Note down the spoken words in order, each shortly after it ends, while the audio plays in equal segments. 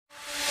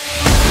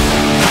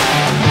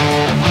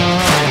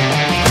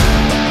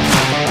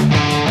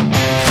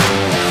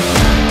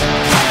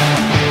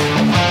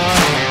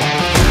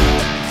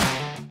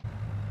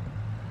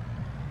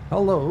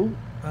Hello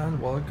and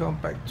welcome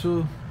back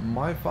to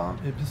my farm,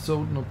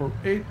 episode number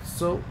 8.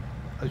 So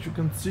as you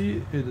can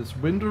see, it is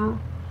winter,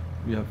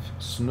 we have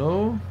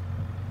snow,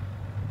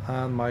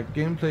 and my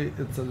gameplay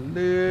is a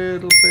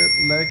little bit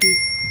laggy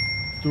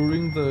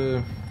during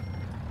the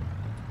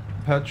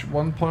patch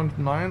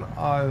 1.9,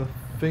 I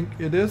think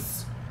it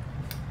is.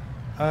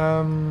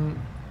 I'm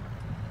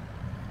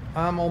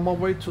on my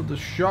way to the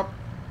shop.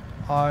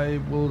 I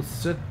will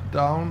set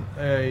down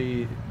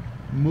a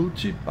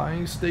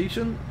multi-buying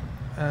station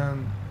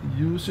and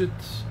use it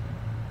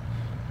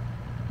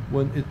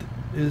when it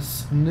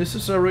is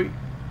necessary.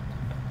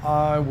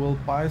 I will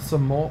buy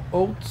some more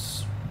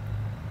oats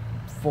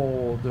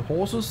for the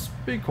horses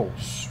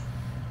because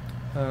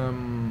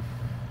I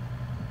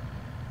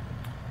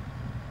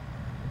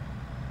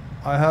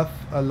have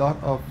a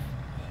lot of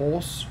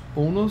horse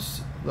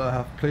owners that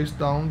have placed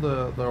down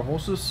their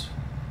horses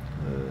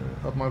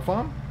at my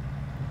farm,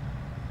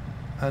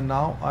 and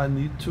now I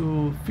need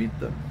to feed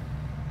them.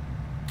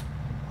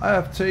 I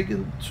have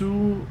taken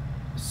 2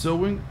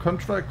 sowing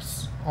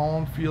contracts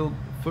on field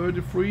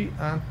 33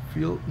 and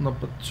field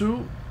number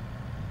 2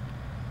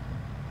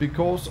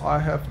 because I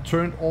have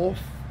turned off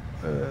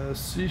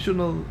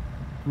seasonal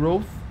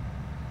growth,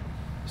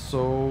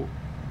 so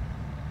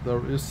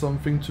there is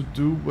something to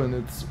do when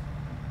it's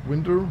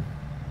winter.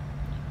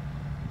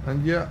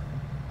 And yeah,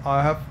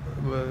 I have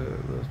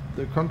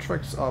the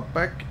contracts are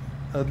back,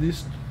 at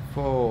least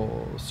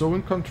for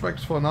sowing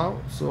contracts for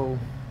now. So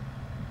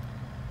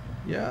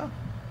yeah,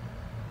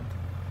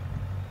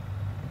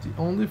 the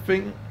only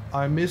thing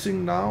I'm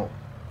missing now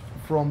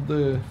from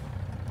the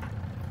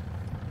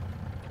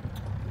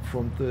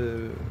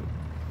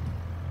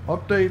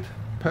update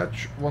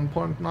patch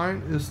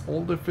 1.9 is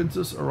all the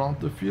fences around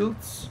the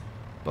fields,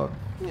 but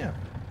yeah,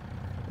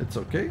 it's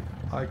okay,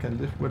 I can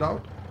live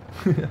without.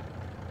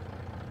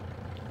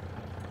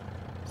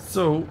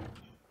 So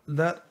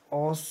let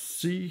us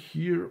see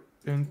here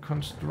in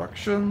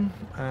construction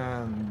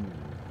and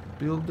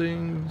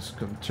buildings,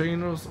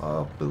 containers,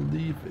 I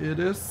believe it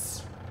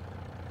is.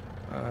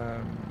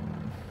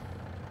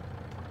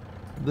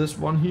 This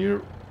one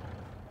here,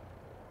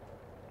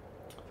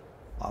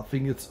 I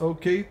think it's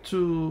okay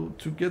to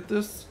get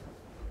this.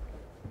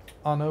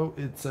 I know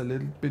it's a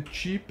little bit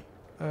cheap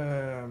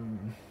to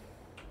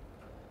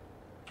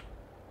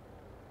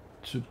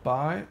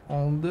buy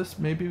on this.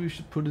 Maybe we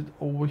should put it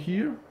over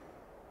here.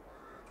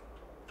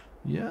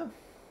 Yeah.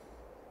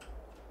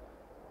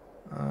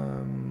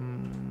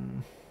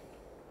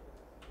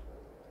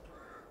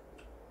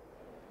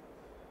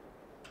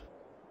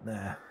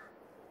 Nah,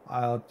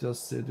 I'll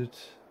just set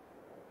it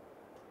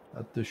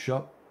at the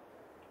shop.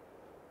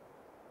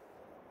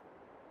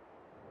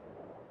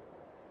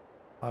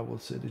 I will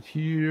set it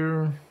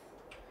here.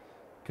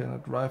 Can I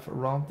drive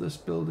around this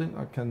building?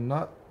 I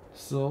cannot,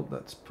 so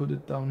let's put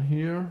it down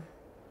here.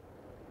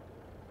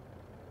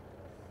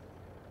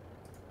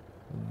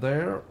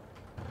 There.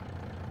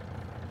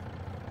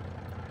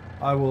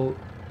 I will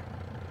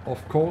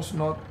of course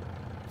not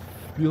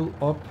fill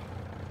up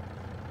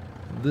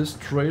this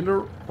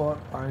trailer, but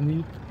I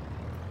need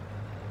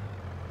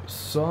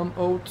some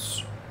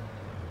oats,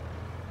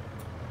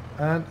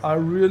 and I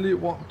really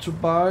want to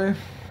buy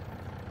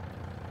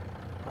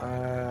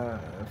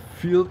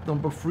field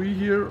number 3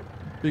 here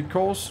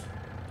because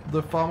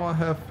the farmer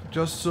have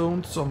just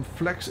sown some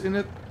flax in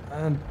it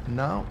and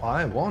now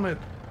I want it,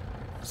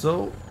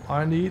 so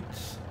I need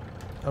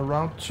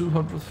around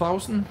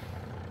 200,000.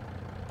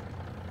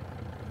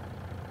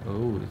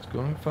 Oh, it's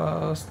going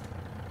fast.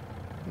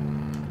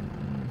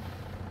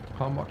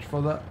 How much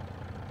for that?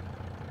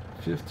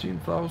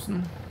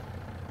 15,000.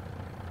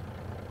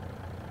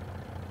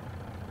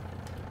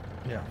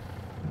 Yeah,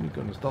 we're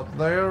gonna stop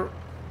there.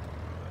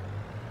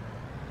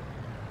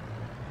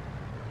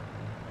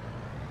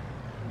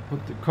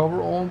 Put the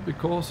cover on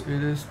because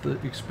it is the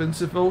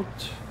expensive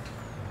oat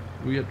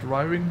we are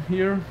driving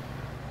here.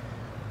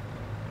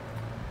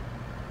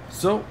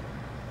 So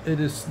it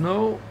is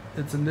snow,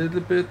 it's a little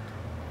bit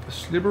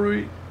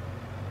slippery,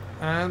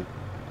 and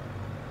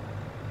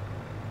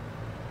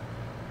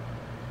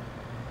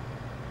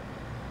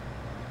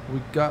we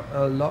got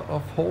a lot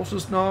of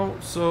horses now,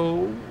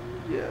 so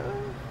yeah,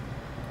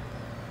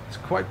 it's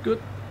quite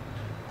good.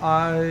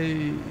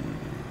 I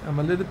am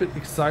a little bit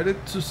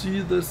excited to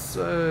see this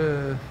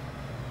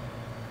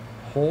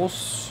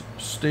horse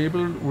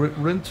stable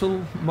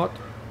rental mod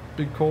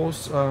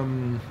because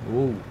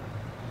oh,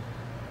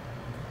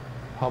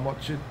 how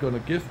much it's gonna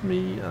give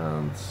me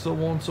and so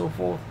on and so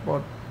forth.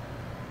 But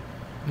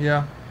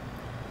yeah,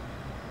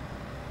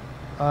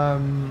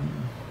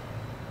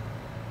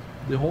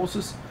 the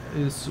horses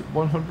is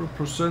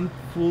 100%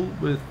 full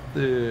with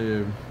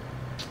the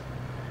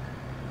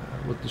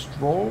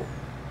straw,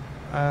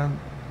 and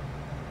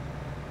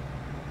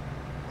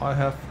I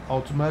have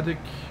automatic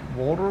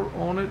water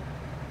on it,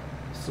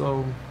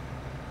 so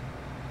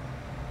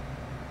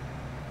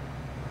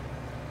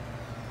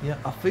yeah,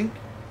 I think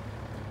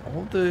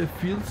all the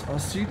fields are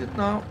seeded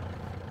now.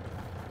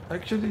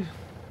 Actually,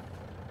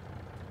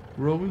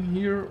 growing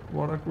here,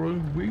 what are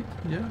growing wheat,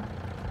 yeah.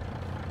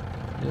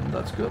 Yeah,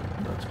 that's good.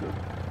 That's good.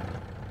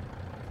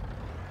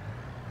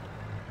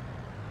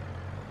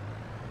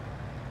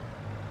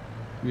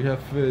 We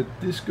have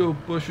disco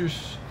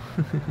bushes.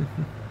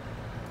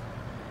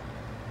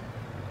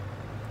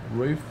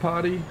 Rave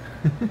party.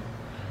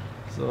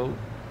 So,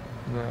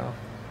 yeah,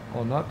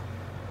 or not.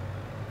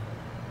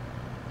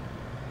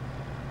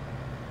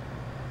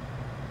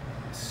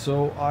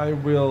 So I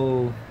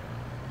will,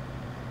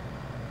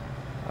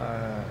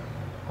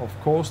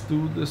 of course,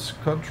 do this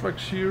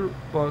contracts here,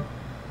 but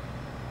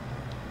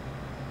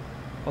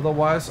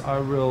otherwise I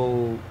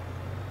will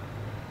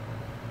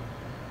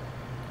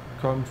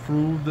come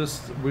through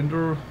this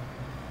winter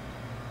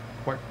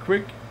quite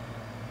quick,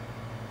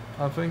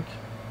 I think.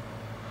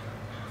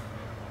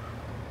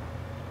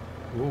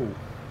 Whoa.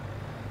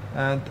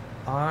 And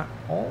I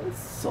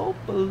also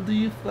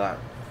believe that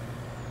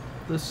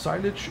the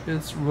silage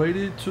is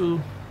ready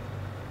to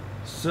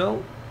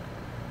sell.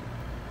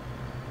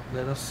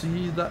 Let us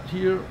see that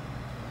here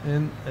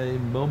in a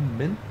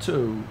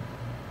momento.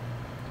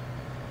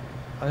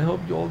 I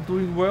hope you're all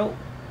doing well.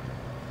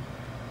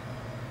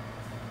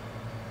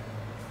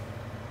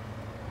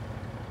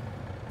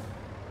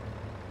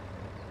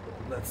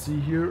 Let's see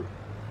here.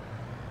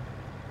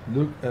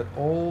 Look at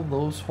all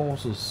those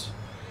horses.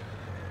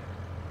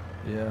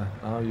 Yeah,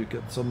 now you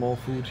get some more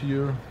food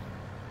here.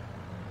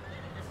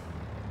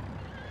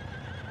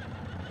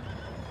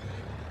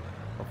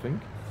 I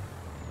think.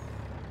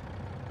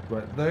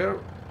 Right there.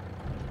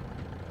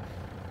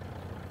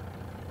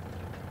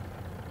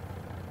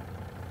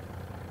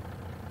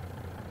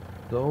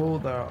 So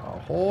there are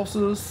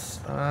horses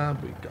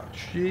and we got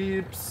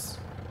sheeps.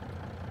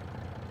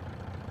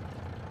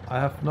 I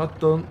have not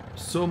done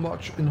so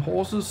much in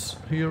horses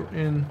here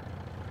in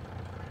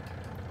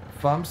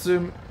Farm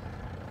Sim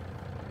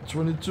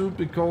 22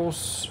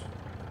 because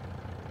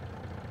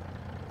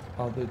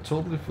are they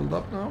totally filled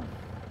up now?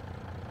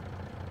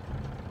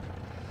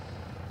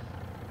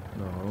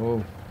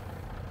 No.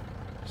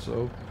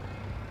 So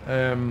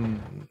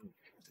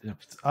yeah,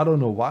 I don't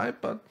know why,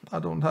 but I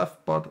don't have,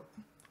 but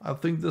I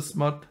think this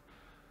mod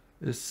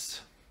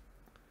is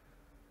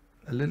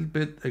a little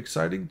bit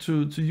exciting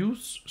to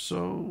use,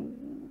 so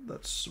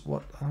that's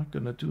what I'm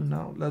gonna do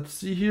now. Let's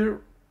see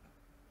here.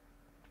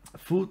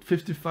 Food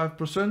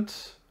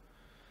 55%.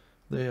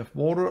 They have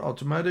water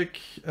automatic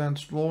and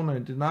straw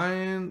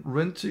 99.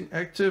 Renting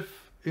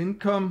active.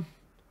 Income,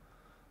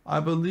 I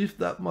believe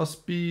that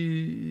must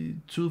be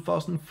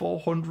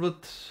 2,400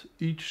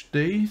 each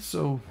day,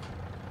 so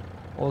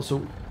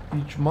also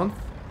each month,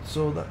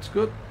 so that's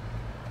good.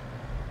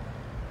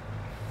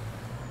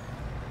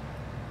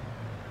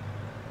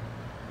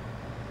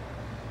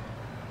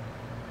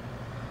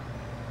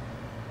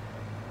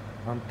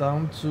 I'm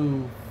down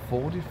to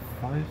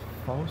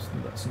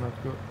 45,000, that's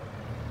not good.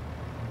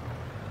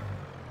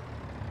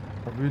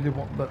 I really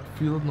want that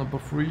field number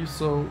 3,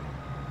 so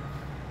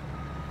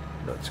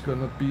that's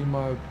gonna be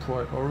my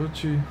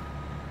priority.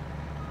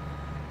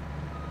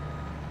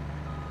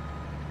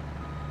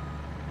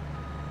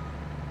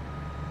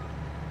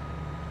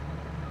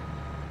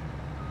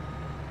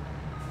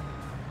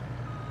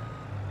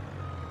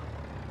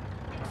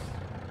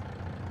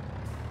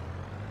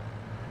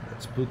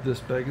 Let's put this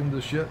back in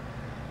the shed.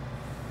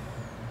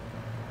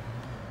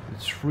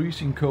 It's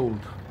freezing cold.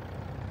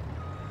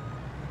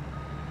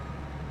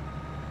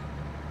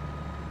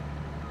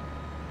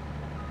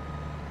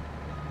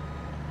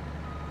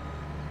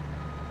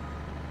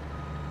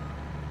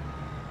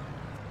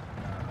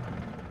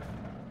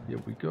 Here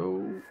we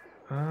go,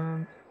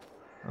 and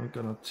I'm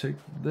gonna take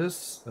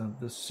this and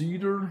the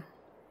cedar.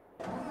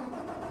 Here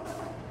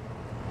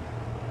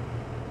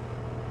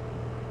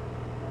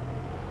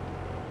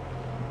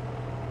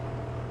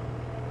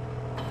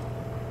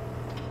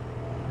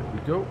we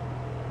go.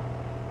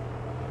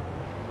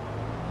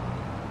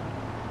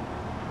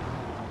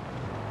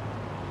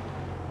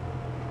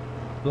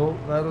 So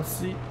let us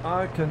see,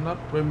 I cannot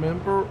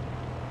remember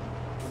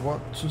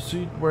what to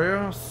seed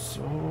where,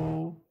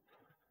 so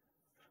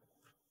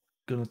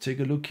gonna take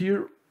a look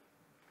here.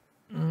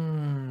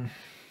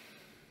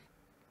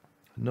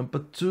 Number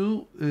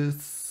 2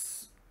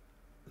 is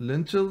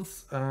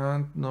lentils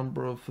and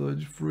number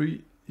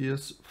 33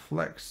 is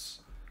flax.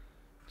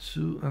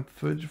 2 and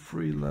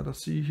 33, let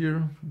us see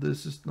here.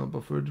 This is number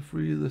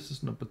 33, this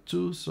is number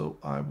 2, so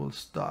I will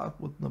start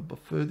with number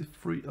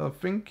 33, I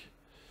think.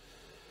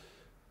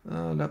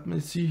 Let me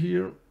see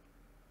here.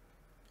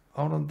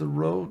 Out on the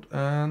road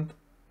and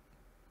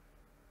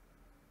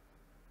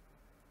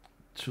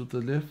to the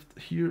left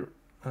here,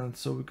 and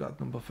so we got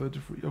number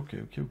 33.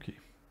 Okay.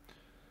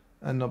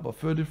 And number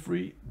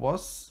 33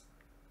 was,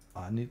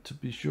 I need to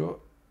be sure,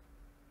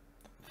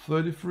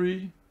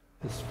 33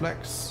 is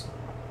flax,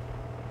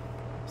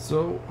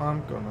 so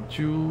I'm gonna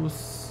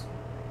choose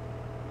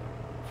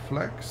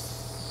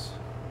flax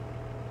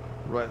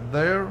right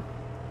there.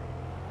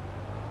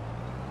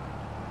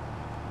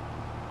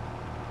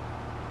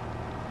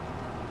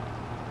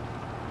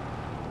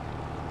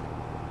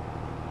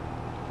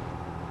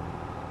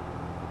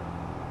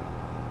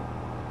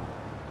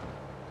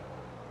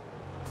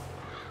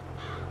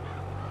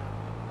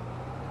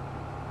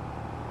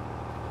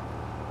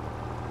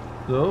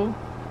 So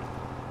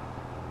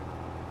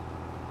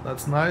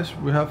that's nice.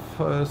 We have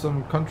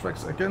some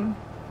contracts again,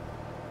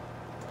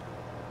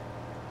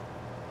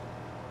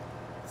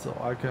 so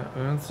I can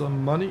earn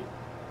some money.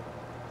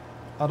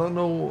 I don't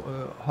know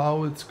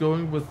how it's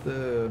going with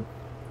the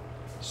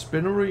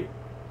spinnery.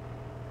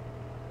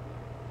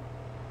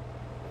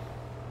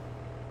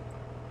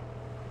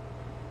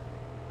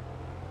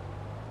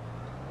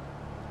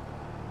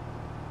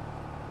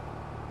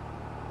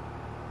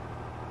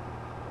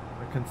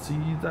 I can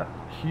see that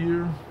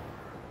here.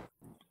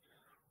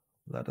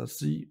 Let us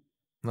see.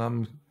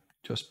 I'm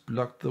just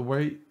blocked the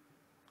way,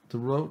 the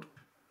road.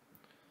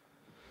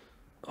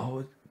 Oh,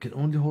 it can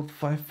only hold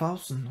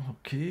 5,000.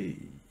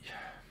 Okay.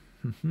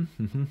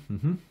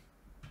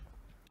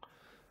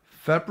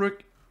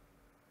 Fabric.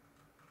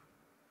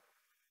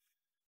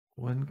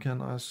 When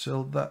can I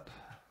sell that?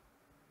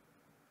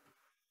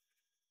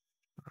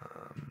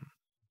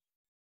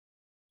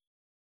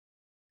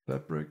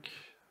 Fabric.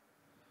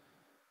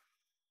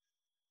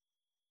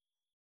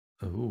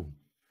 Oh.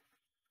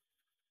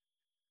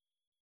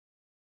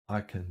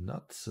 I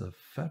cannot sell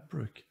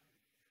fabric.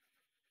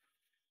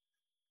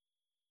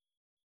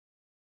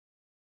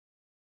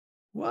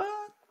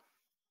 What?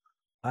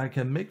 I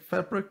can make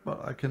fabric,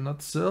 but I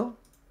cannot sell.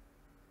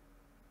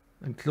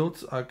 And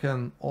clothes I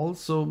can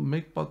also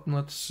make, but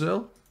not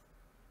sell.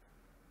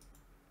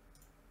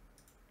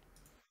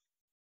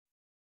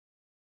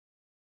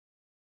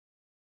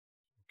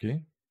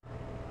 Okay.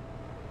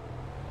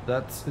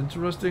 That's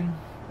interesting.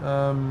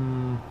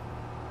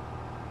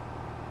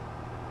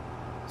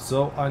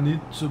 So I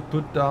need to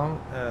put down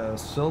a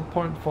sell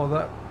point for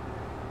that.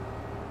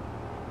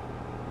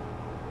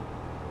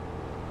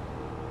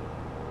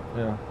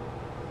 Yeah.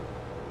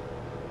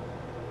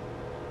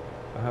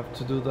 I have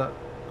to do that.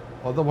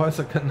 Otherwise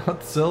I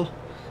cannot sell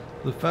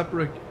the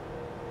fabric.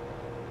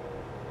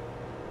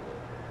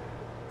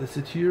 Is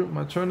it here?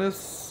 My turn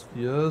is?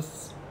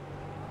 Yes.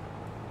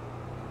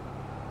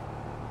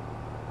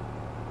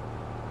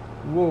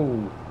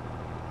 Whoa.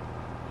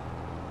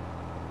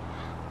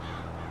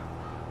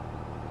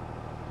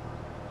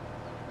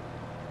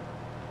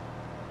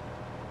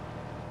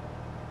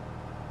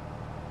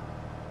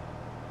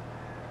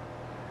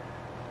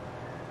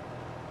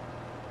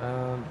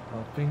 And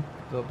I think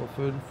double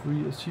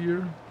 33 is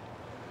here.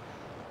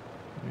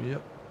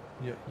 Yep.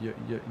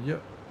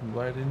 Yep.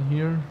 Right in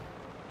here.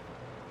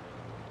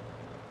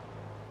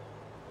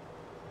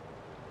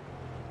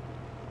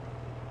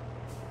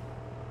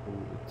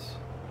 Oh, it's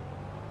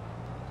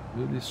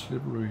really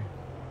slippery.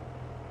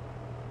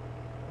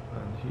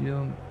 And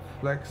here,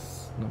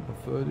 flex number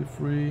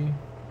 33.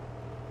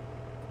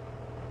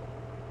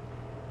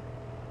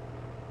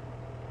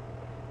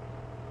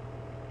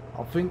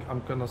 I think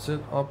I'm gonna set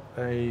up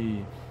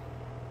a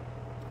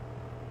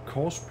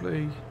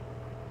cosplay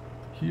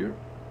here.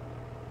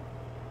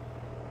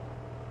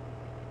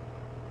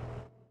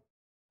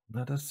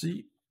 Let us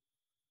see.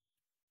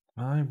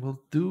 I will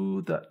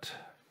do that.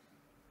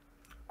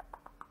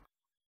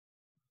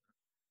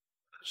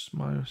 There's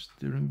my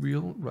steering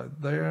wheel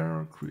right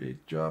there.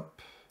 Create job.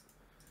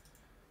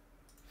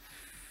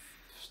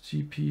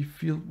 CP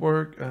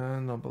fieldwork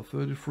and number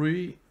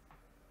 33.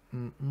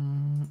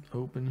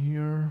 Open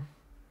here.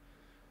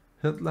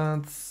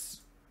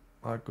 Headlamps.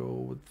 I go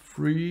with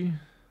 3.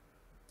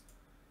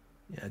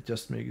 Yeah,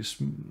 just make it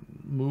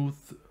smooth.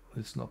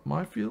 It's not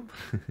my field.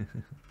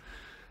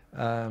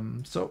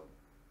 So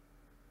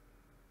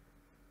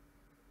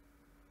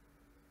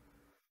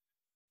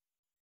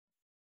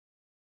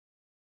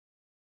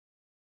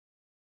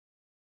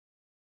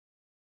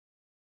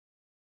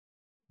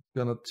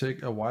gonna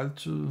take a while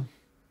to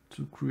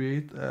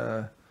create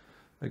a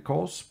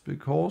course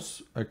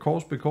because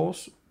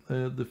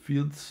the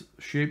field's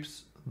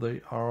shapes,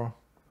 they are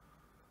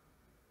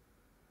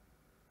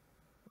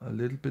a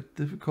little bit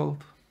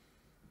difficult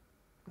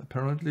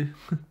apparently.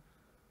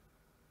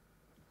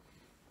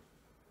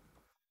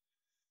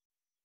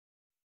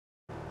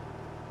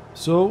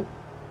 So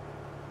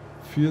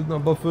field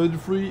number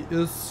 33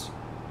 is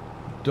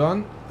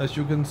done, as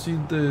you can see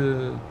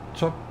the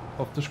top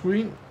of the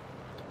screen,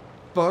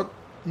 but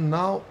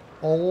now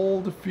all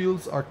the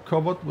fields are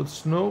covered with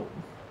snow,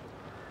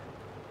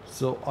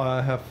 so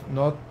I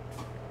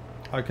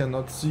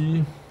cannot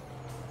see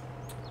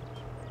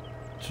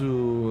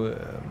to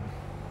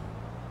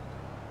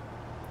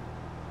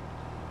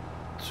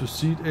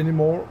seed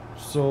anymore,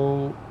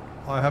 so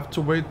I have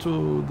to wait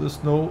till the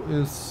snow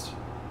is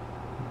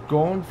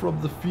gone from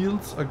the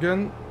fields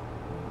again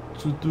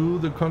to do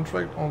the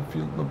contract on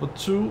field number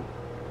 2.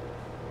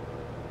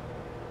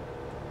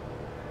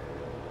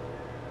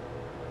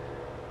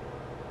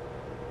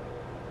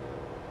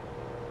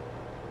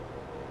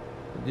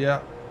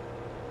 Yeah,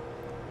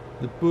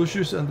 the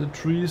bushes and the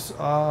trees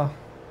are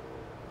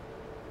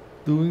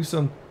doing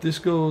some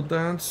disco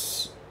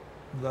dance.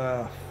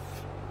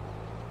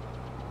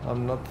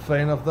 I'm not a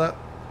fan of that,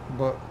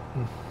 but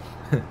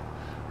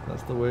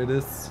that's the way it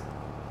is.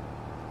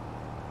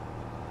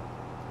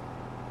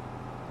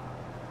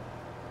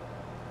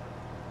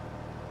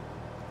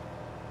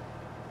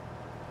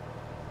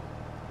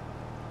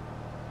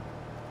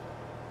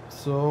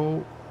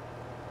 So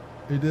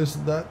it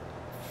is that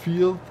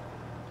field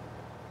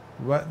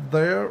right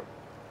there.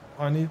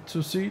 I need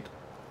to see it,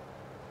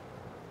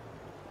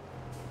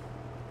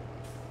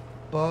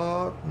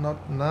 but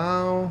not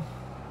now.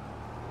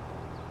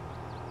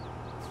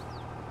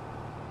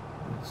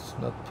 It's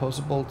not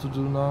possible to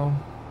do now.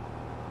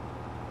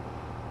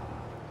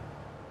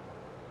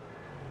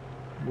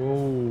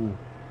 Whoa.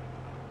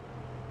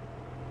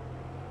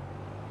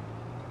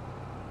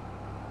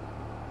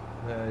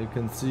 Yeah, you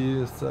can see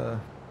it's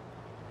a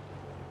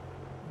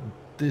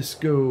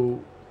disco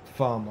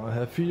farm I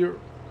have here.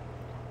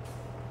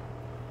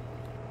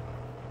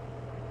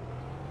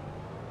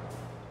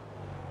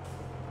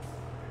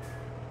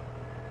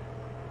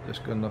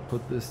 Just gonna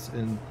put this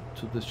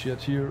into the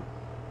shed here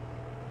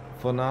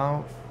for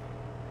now,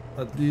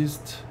 at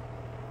least.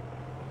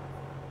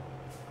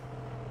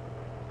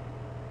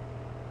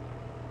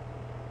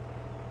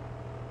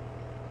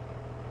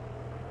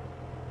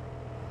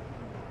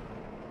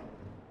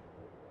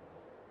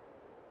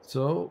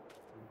 So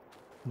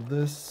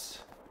this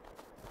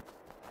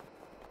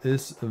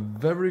is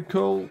very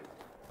cold,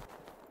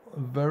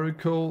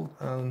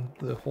 and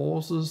the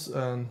horses,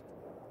 and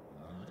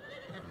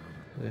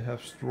they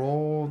have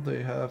straw,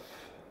 they have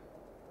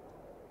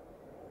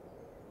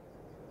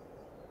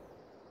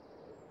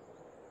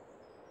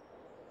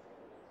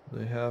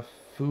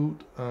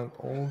food and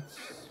all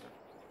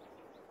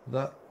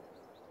that.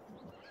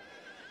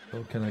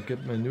 Oh, can I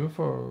get manure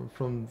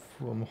from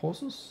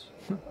horses?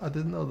 I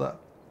didn't know that.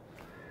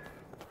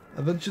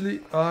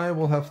 Eventually I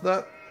will have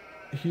that.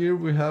 Here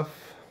we have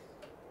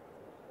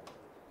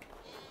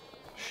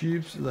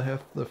sheep, they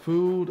have the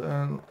food,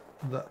 and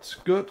that's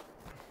good.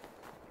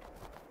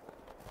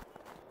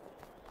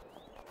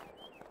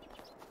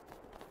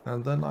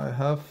 And then I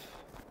have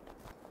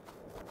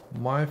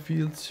my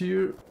fields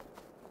here.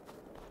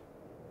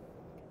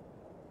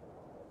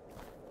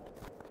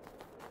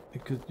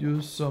 It could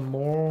use some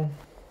more.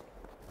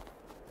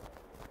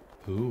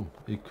 Oh,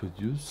 it could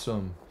use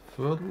some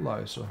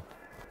fertilizer.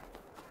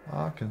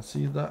 I can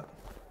see that.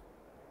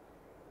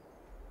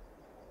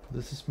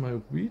 This is my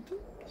wheat,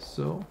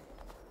 so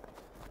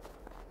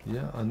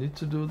yeah, I need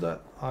to do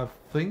that. I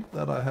think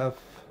that I have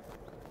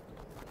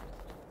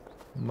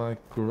my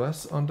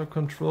grass under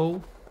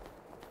control.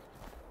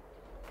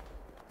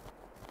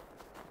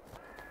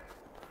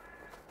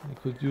 I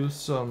could use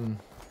some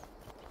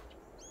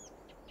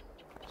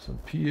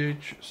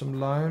pH, some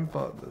lime,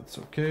 but that's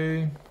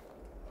okay.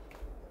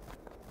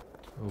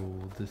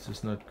 Oh, this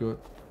is not good.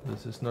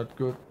 This is not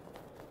good.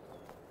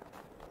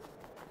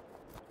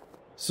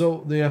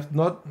 So they have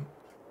not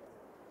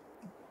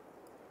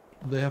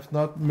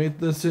made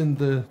this in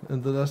the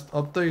last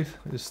update.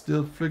 It's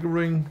still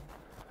flickering.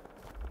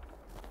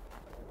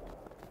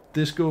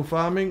 Disco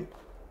farming.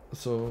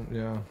 So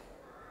yeah.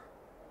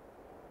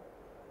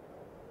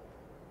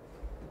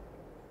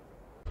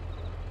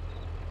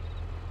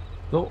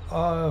 So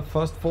I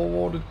fast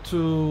forwarded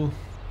to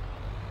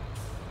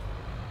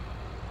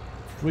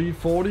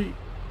 3:40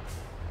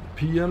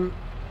 PM,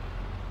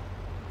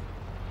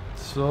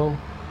 so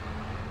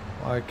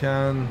I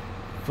can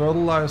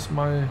fertilize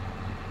my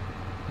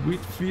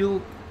wheat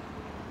field.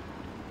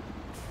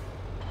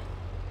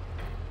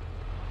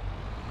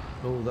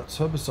 Oh, that's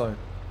herbicide.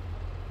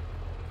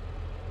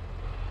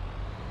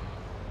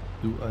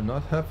 Do I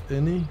not have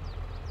any?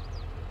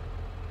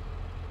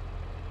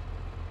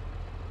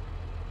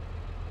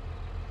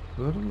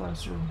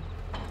 Fertilizer?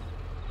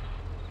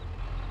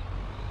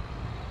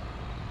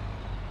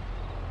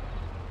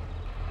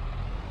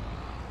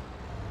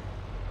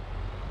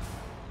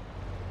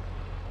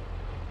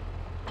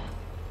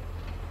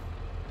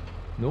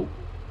 Nope.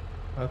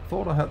 I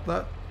thought I had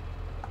that.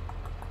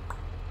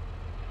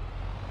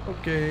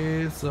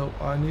 Okay, so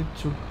I need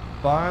to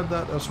buy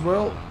that as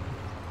well.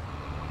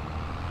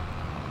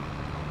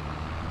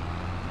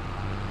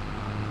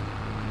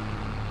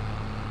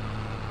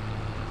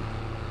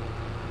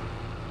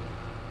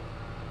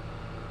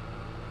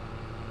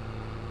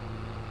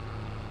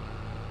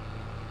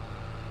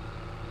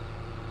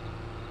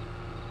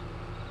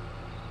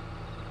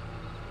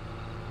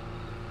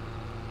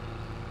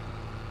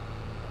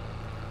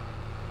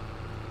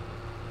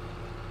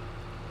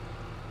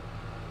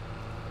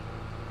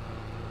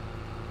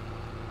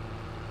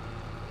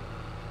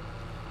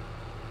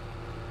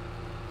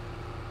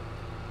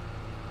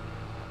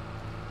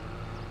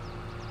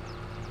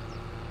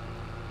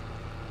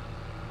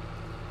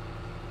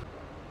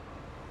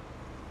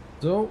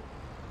 So,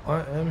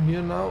 I am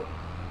here now.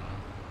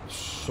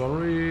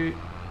 Sorry,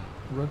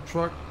 red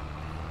truck.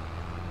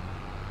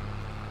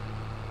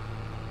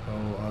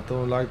 Oh, I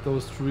don't like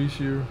those trees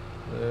here.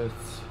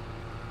 It's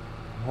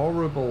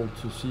horrible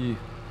to see.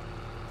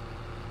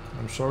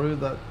 I'm sorry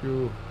that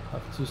you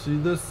have to see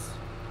this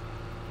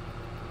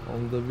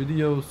on the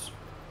videos.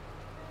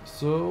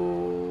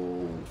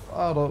 So,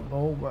 I don't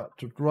know where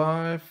to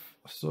drive.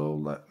 So,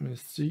 let me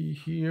see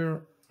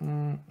here.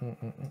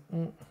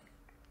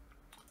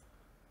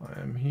 I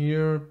am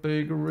here,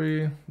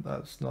 bakery.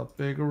 That's not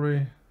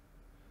bakery.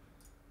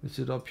 Is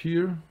it up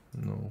here?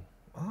 No.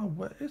 Ah,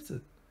 where is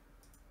it?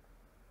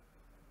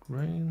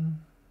 Grain,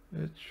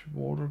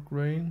 Edgewater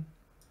grain.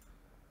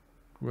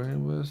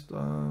 Grain West,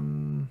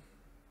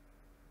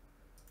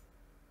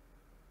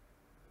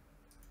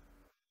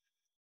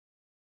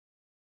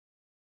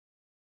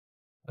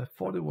 I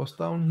thought it was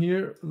down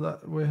here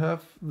that we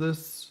have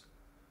this.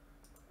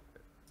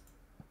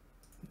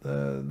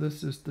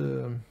 This is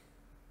the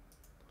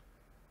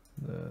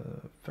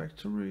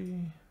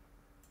factory.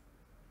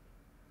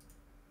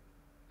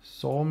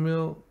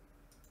 Sawmill.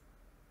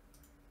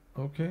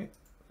 Okay,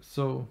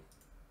 so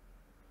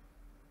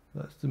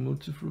that's the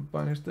multi-fruit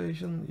buying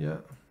station. Yeah,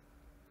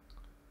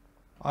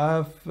 I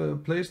have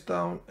placed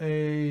down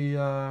a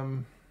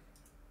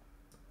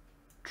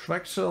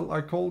track cell,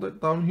 I called it,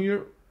 down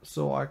here,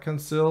 so I can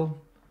sell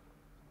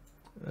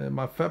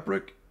my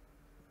fabric.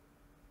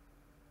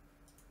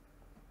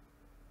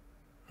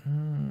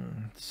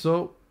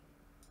 So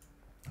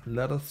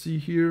let us see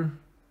here.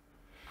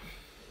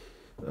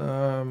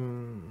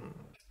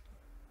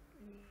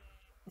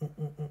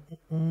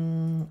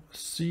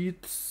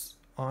 Seeds,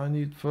 I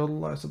need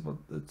fertilizer, but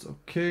it's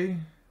okay.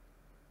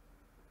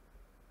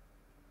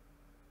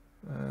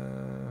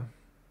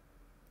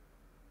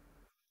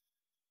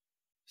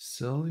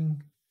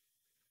 Selling.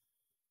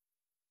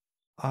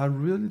 I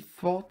really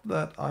thought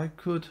that I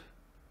could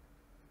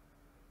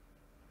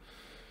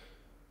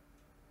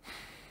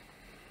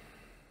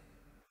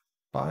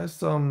buy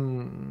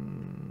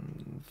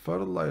some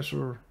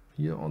fertilizer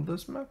here on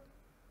this map.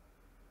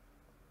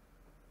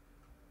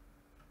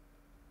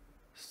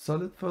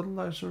 Solid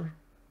fertilizer?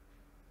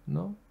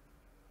 No?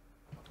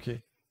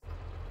 Okay.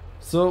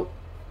 So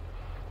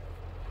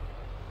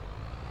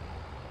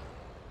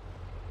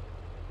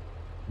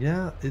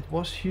yeah, it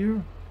was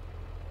here.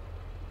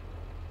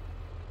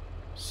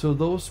 So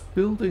those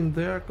buildings,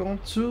 they are gone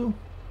too.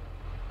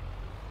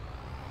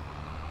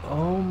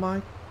 Oh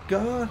my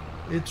god,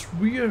 it's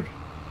weird.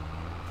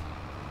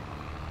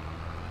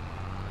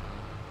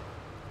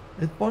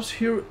 It was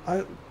here.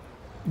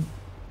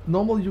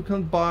 Normally you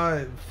can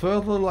buy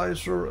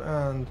fertilizer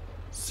and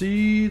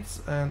seeds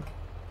and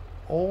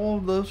all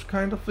those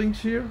kind of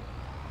things here.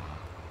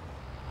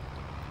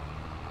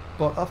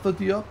 But after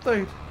the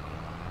update,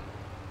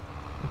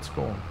 it's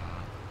gone.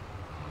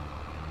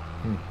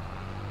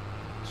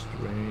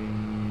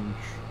 Strange.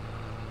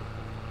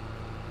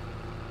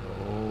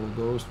 Oh,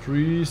 those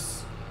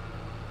trees.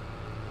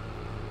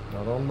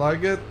 I don't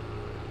like it.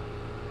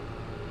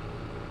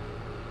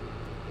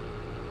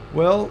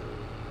 Well.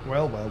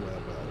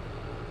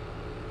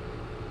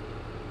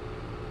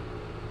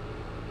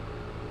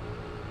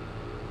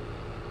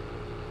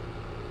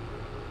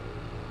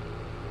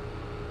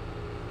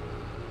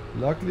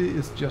 Luckily,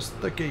 it's just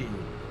the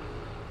game.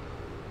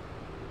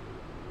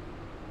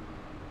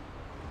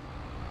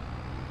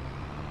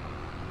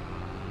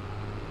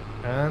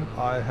 And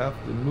I have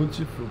the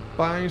multi-fruit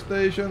buying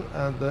station,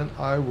 and then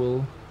I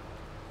will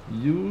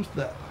use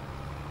that.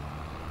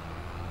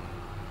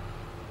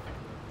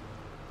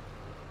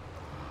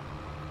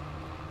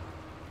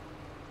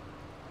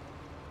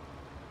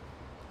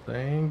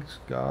 Thanks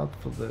God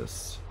for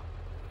this.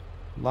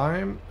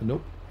 Lime,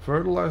 nope.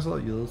 Fertilizer,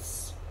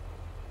 yes.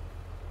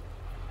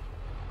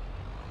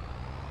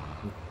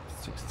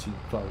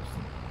 16,000.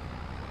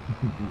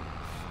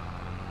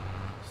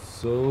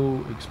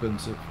 So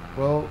expensive.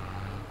 Well,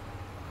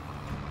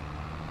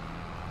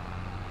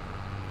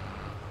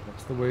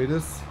 that's the way it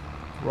is,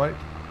 right?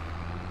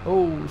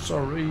 Oh,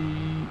 sorry.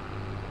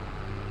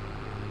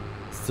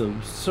 So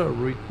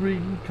sorry,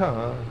 green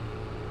car.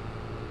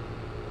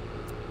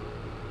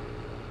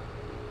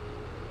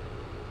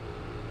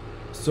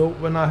 So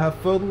when I have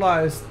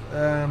fertilized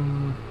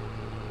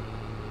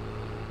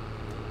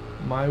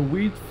my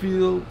wheat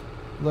field,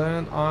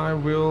 then I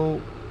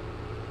will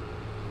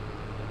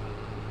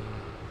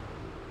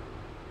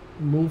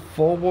move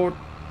forward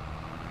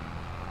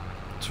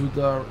to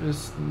there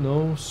is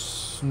no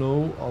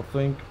snow, I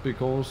think,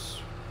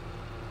 because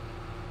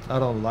I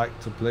don't like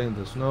to play in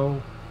the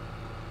snow.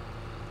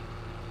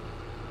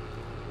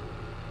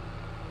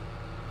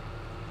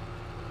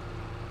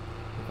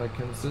 If I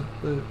can set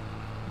the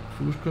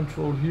cruise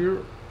control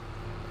here,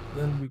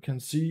 then we can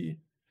see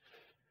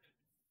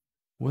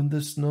when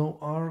the snow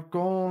are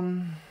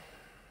gone.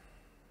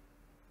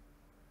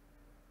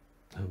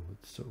 Oh,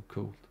 it's so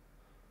cold.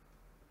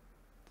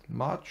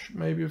 March,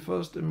 maybe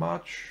first in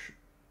March,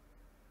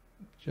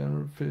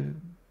 January,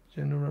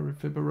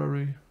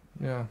 February,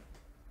 yeah.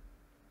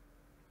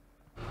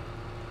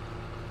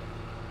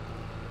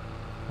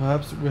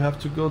 Perhaps we have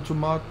to go to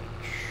March,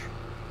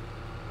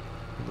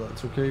 but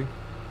that's okay.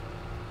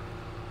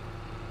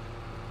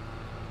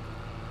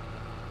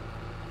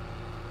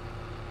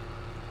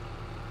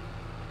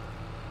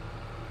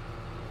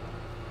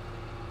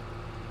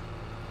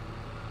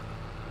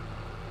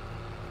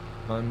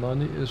 My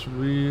money is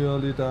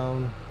really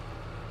down.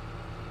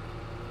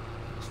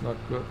 It's not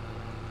good.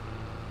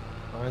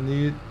 I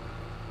need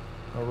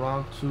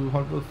around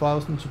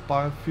 200,000 to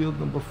buy field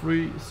number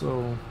 3,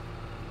 so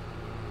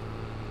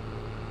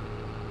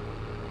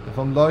if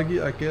I'm lucky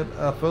I get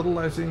a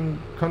fertilizing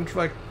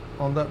contract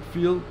on that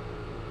field.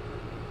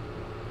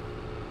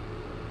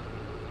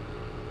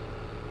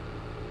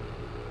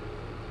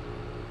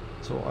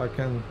 so I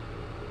can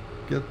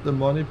get the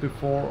money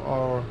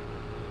before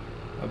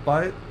I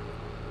buy it.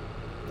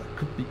 That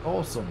could be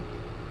awesome.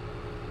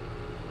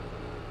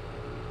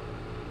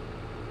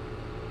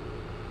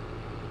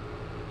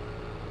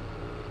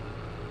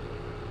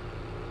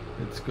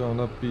 It's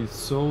gonna be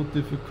so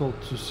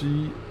difficult to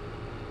see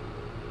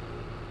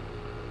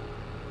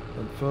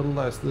and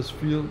fertilize this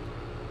field.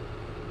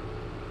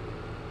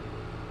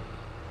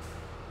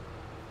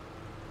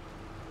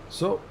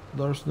 So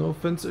there's no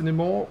fence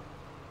anymore.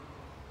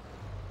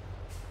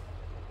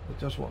 I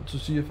just want to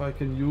see if I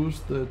can use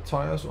the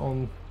tires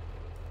on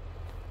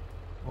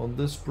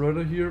this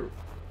spreader here.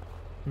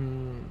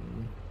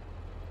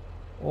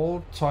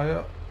 All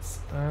tires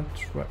and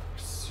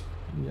tracks.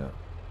 Yeah.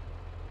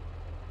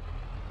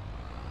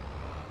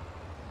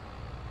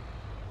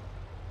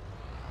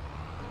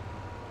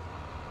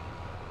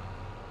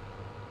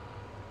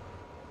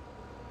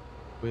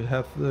 We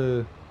have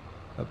the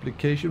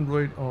application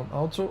rate on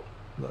auto.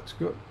 That's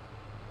good.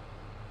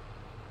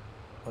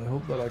 I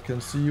hope that I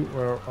can see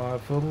where I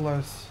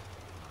fertilize.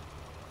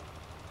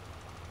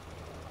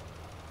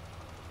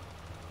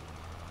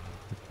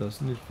 It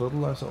doesn't need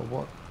fertilizer or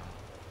what?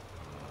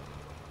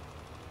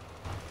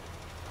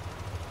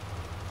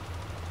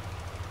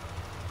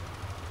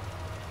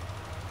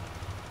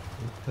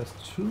 It has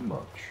too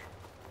much.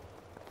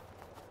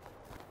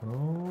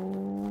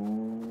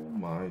 Oh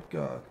my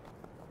god.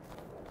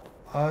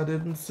 I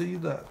didn't see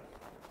that.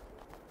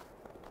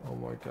 Oh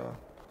my god.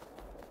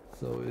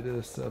 So it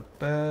is a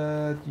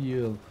bad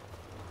yield.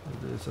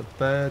 It is a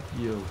bad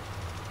yield.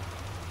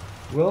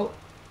 Well,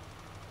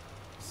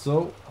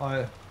 so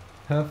I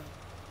have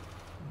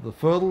the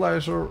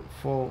fertilizer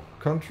for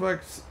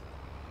contracts.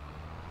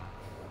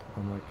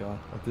 Oh my god,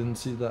 I didn't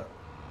see that.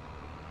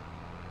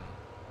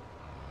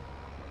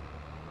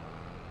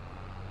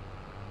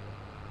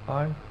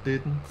 I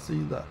didn't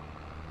see that.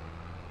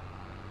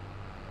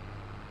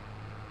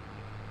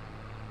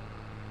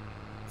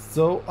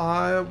 So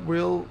I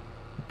will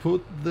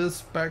put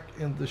this back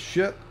in the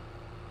shed,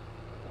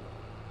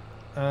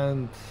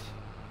 and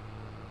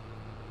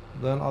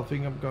then I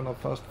think I'm gonna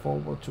fast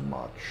forward to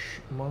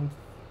March month,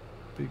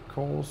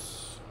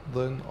 because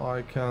then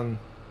I can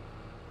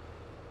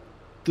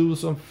do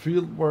some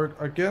field work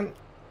again.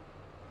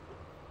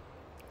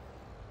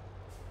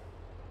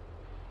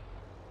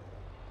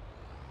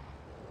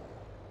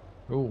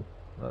 Oh,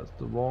 that's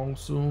the wrong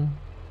zoom.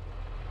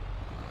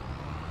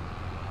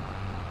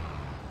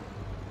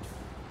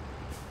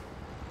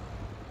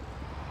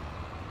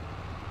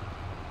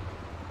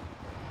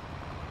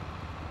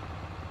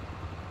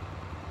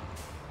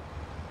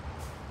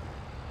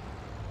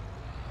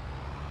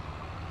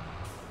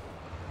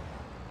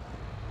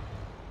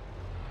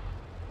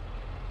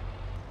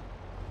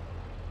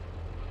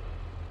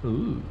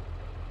 Ooh,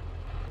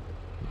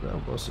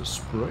 that was a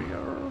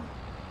sprayer.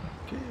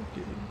 Okay.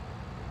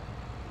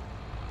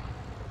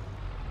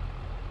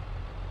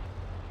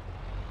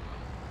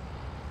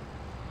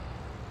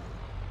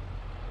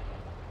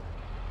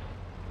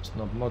 There's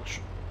not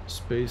much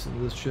space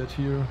in this shed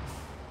here.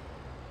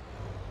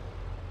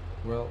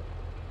 Well,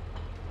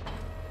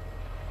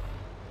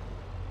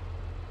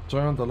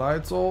 turn the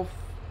lights off.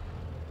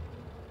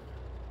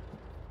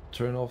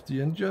 Turn off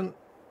the engine.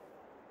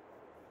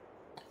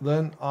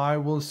 Then I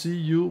will see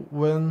you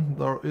when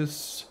there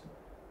is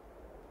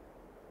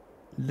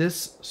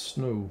less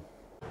snow.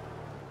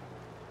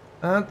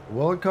 And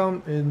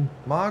welcome in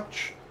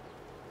March.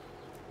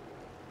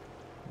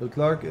 The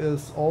clock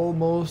is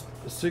almost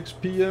 6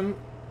 p.m.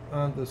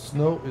 and the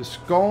snow is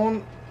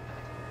gone.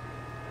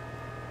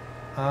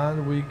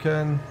 And we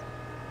can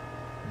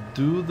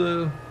do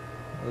the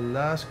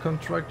last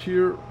contract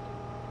here.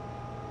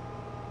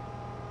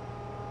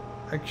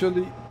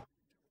 Actually,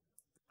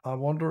 I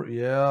wonder,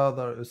 yeah,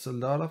 there is a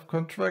lot of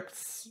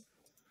contracts.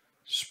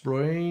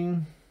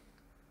 Spraying.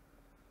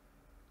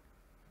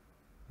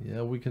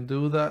 Yeah, we can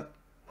do that.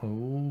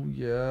 Oh,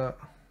 yeah.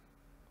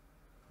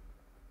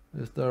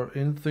 Is there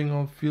anything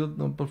on field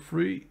number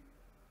 3?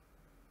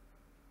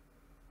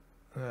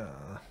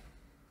 Yeah.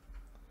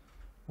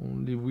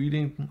 Only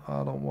weeding.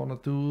 I don't want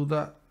to do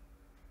that.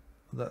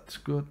 That's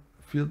good.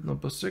 Field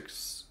number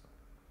 6.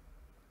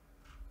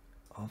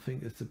 I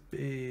think it's a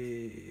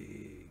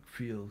big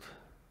field.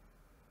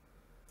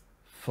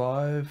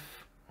 5.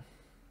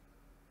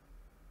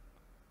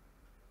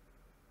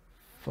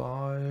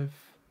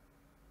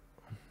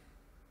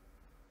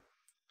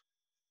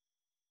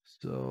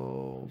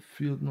 So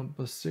field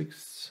number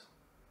 6.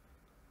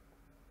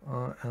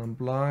 I am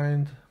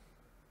blind.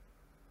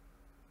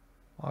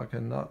 I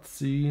cannot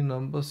see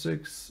number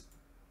 6.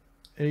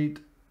 8,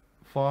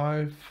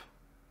 5.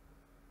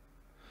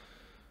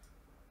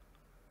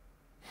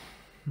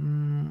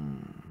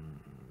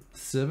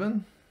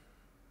 7.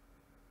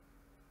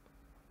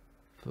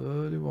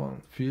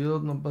 31.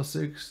 Field number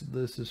 6.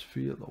 This is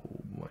field.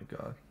 Oh my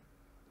god.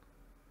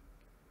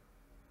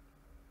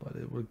 But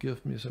it will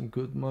give me some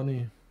good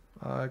money.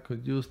 I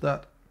could use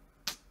that.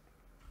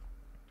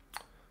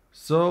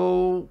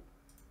 So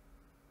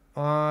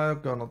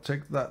I'm gonna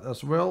take that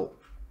as well.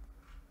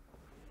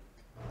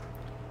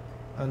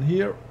 And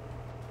here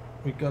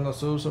we're gonna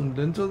sow some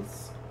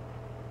lentils.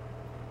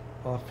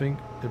 I think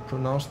they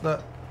pronounced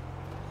that.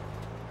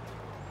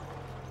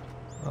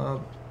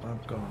 I'm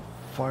gonna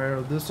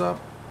fire this up.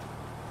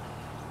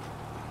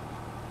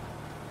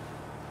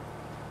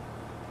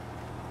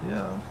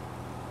 Yeah,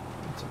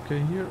 it's okay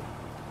here.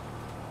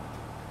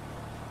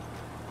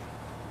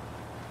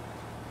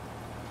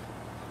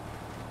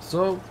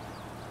 So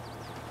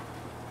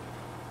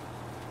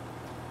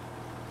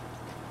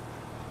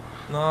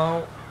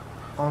now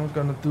I'm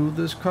gonna do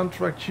this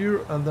contract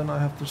here, and then I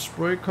have the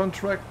spray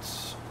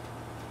contracts,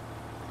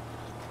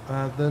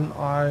 and then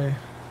I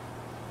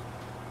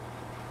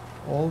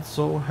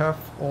also have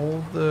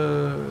all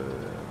the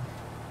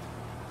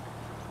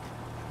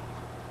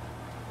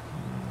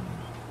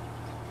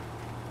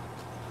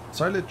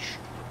silage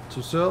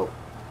to sell.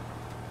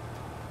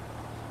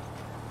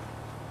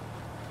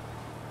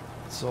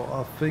 So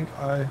I think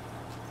I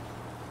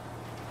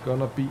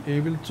gonna be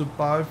able to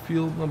buy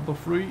field number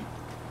 3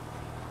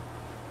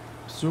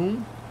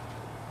 soon.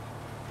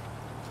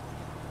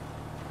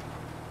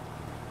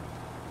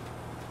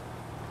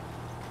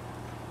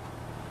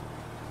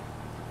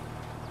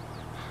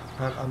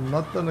 And I'm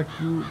not gonna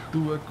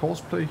do a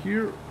cosplay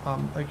here.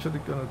 I'm actually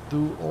gonna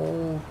do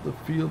all the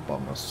field by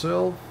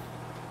myself.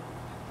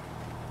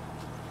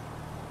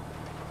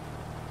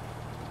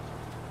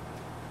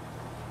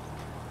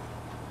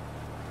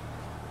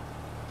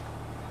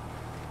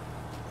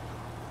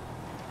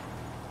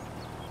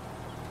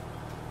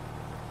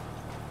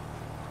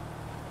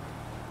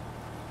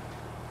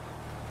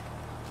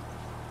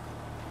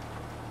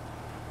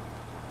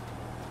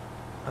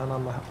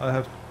 And I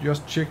have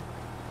just checked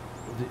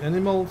the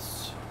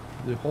animals,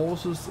 the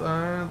horses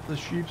and the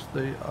sheep.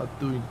 They are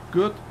doing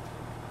good,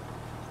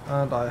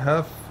 and I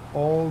have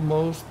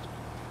almost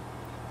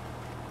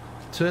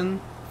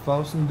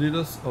 10,000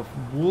 liters of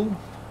wool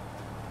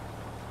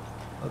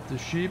at the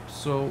sheep,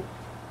 so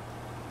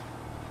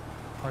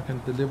I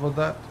can deliver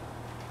that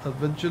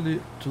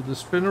eventually to the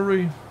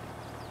spinnery.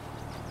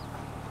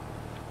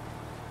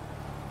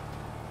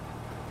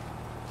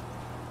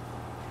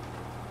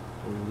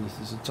 Oh, this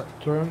is a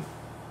tight turn.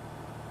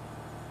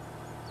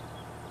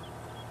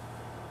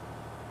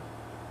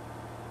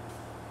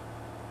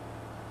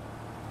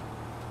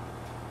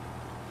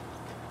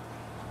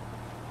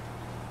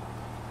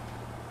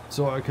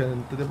 So I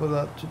can deliver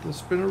that to the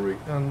spinnery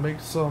and make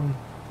some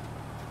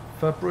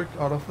fabric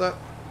out of that.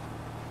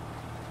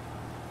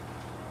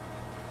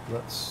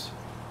 That's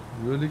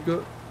really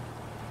good.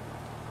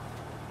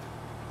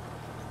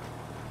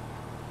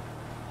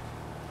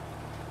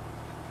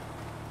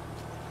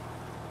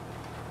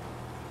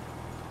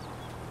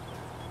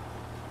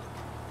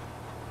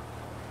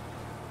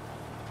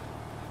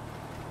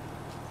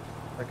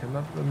 I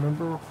cannot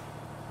remember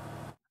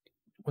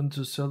when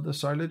to sell the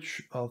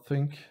silage. I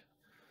think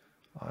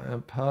I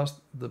am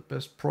past the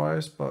best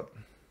price, but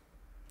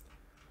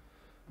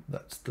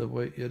that's the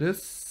way it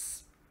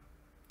is,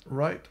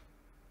 right?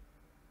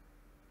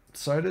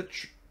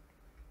 Silage.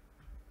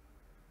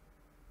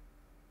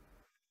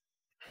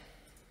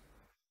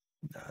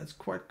 Yeah, it's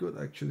quite good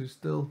actually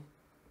still.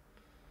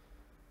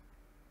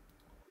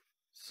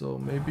 So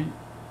maybe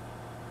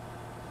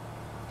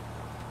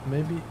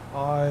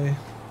I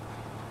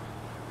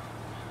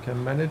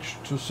can manage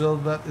to sell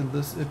that in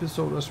this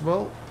episode as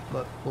well.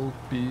 That will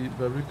be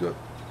very good.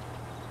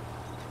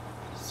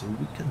 So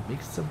we can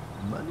make some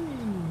money.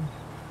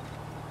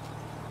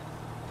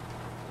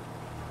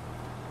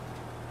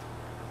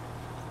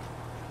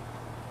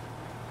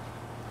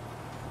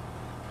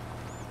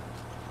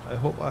 I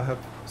hope I have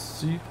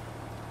seed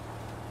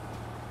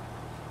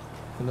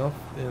enough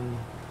in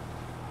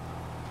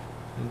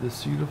the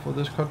seeder for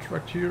this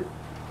contract here.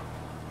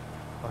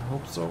 I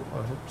hope so,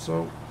 I hope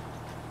so.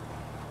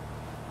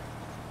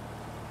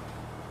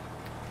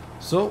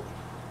 So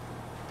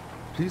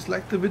please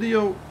like the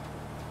video.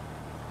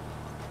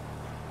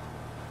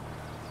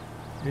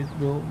 It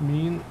will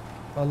mean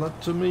a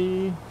lot to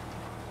me.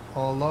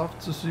 I'll love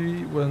to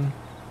see when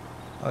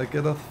I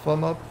get a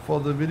thumb up for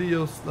the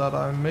videos that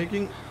I'm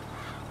making.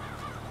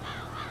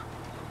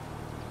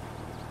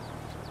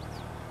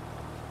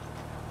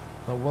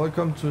 And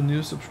welcome to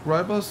new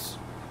subscribers.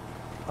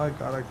 I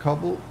got a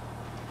couple,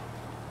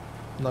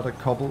 not a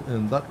couple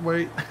in that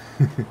way,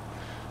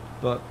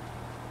 but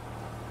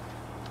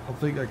I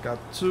think I got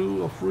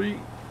 2 or 3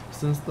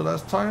 since the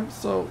last time,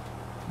 so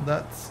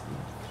that's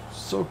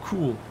so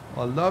cool.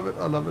 I love it,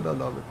 I love it, I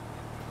love it.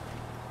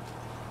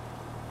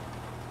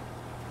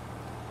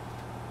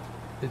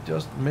 It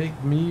just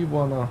make me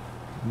wanna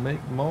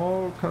make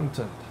more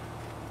content.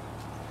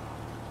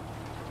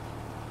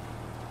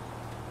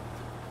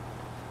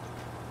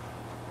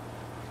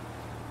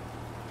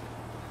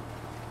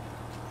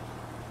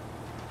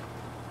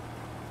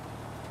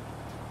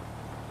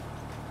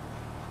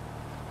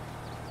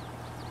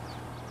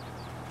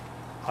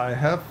 I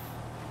have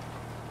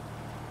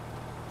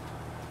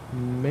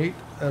made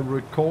a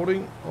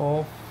recording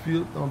of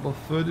field number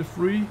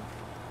 33,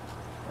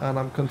 and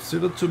I'm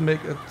considered to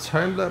make a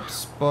time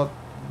lapse, but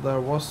there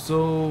was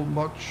so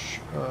much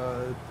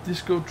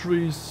disco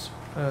trees,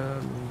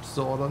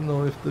 so I don't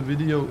know if the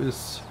video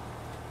is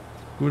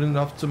good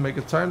enough to make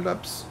a time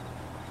lapse.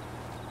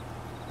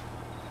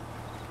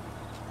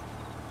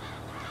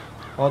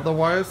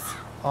 Otherwise,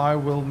 I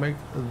will make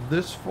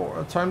this for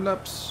a time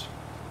lapse.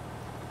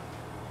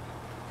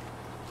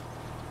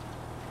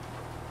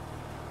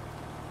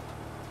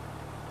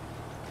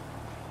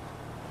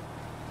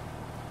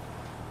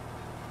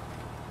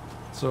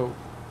 So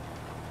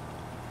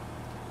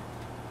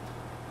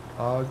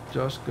I'm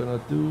just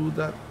gonna do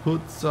that,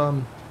 put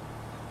some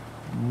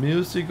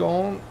music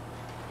on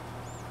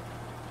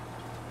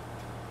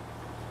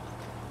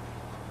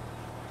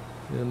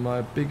in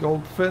my big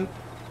old Fend,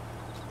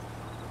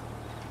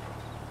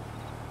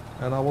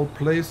 and I will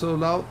play so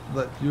loud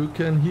that you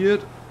can hear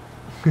it.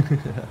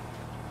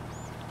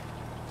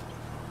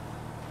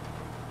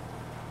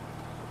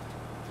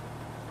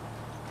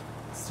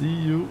 See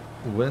you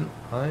when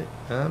I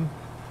am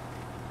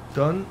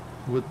done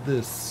with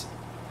this.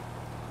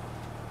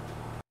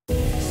 So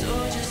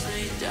just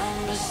lay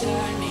down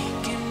beside me,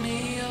 give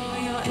me all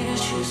your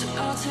issues,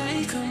 I'll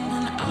take them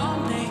and I'll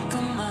make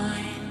them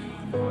mine.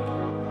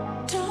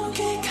 Don't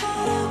get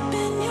caught up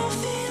in your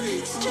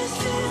feelings, just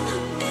feel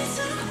them, it's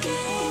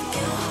okay if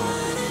you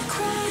wanna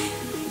cry.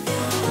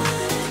 You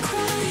wanna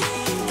cry,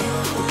 you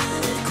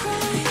wanna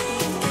cry, you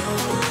wanna cry,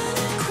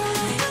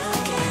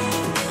 okay.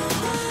 You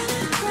wanna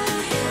cry,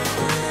 you wanna cry, you wanna cry, you wanna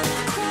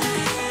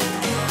cry.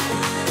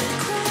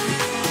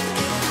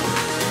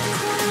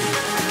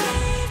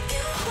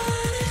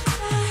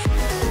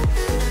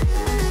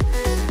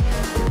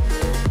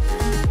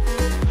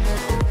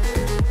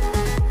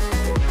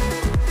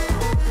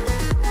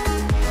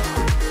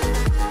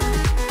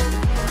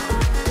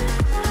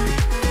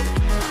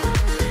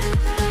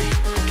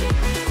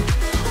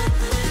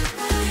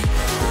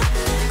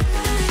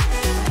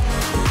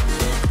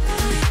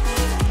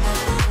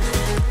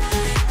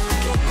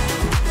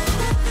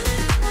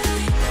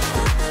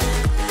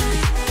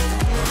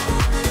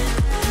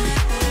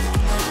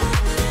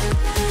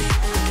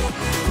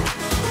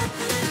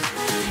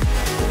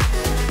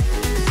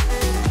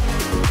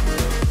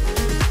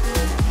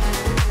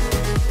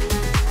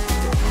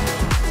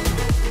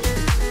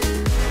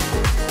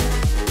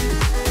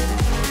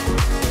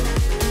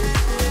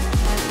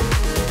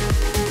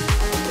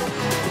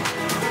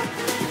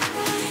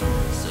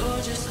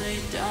 So just lay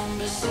down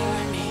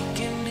beside me,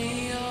 give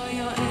me all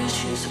your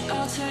issues,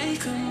 I'll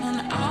take them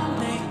and I'll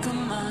make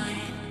them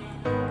mine.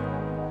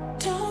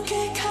 Don't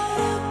get caught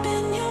up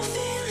in your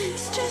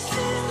feelings, just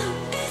feel them,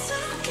 it's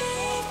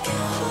okay if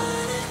you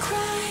wanna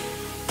cry.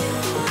 You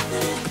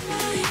wanna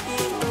cry, you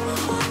wanna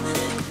cry, you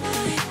wanna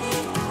cry, okay.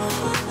 You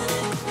wanna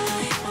cry,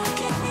 you wanna cry, you wanna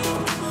cry,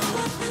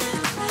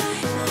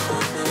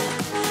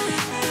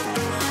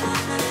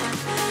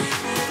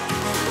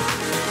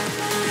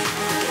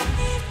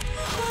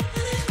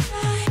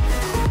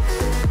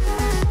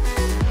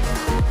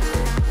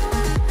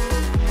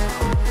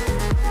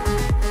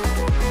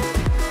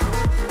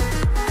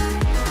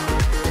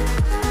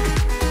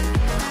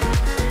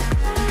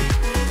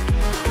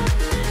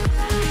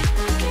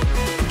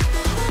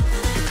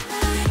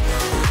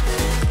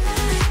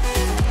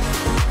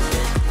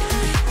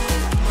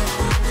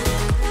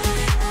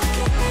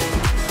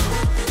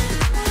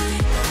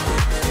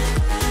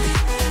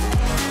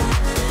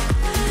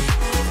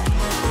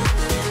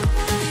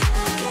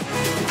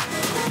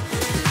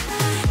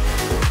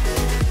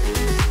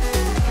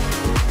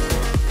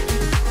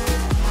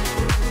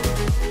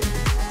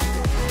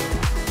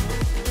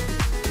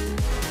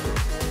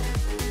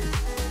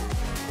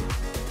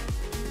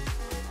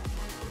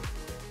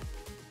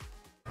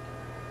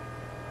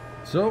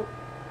 So,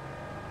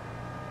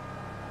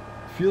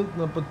 field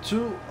number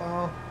 2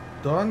 are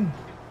done.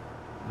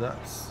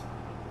 That's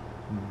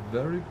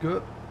very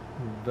good,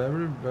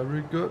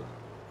 very good.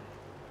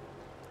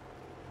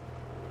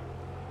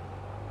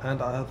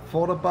 And I have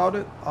thought about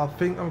it. I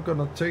think I'm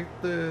gonna take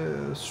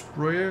the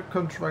sprayer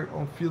contract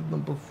on field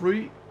number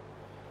 3.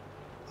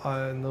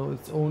 I know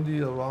it's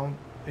only around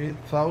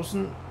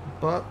 8,000,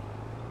 but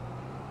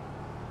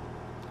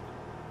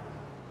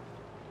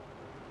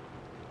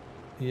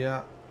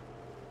yeah,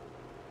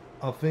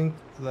 I think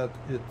that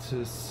it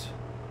is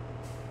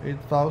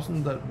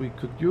 8,000 that we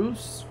could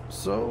use.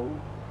 So,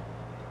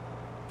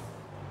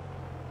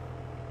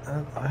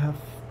 and I have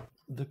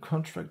the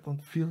contract on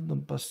field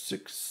number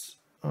 6,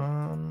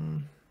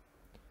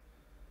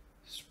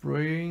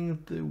 spraying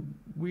the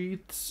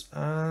weeds,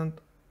 and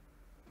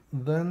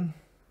then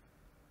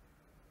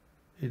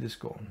it is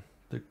gone.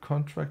 The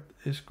contract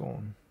is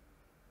gone.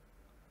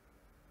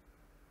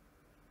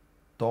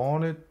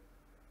 Darn it.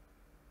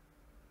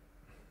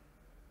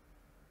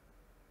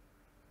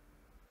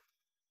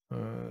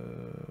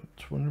 Uh,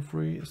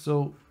 23.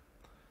 So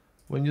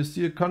when you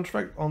see a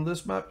contract on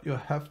this map, you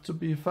have to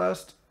be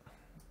fast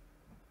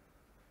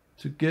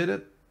to get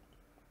it.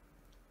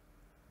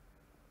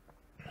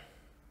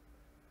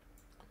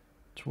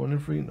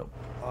 23. No,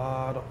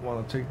 I don't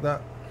want to take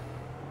that.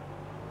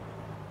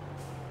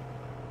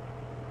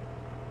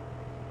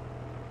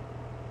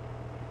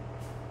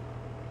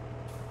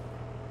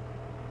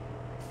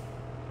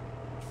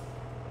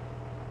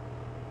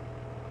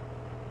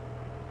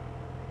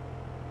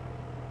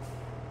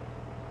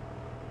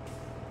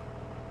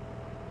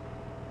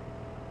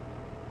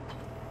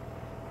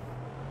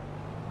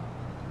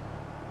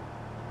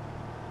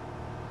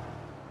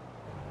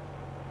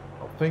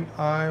 think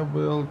I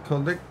will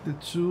collect the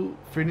 2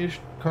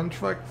 finished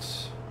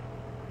contracts,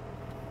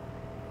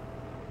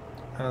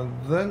 and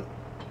then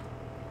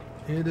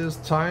it is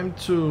time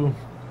to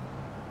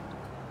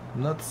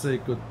not say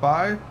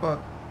goodbye, but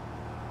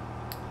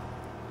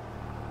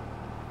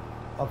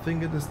I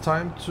think it is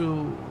time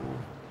to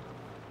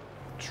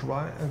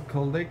try and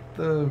collect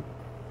the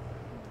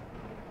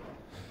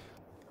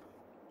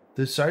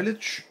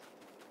silage.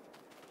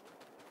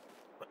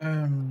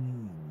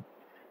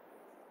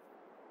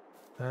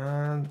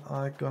 And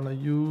I'm gonna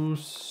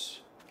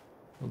use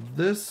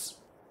this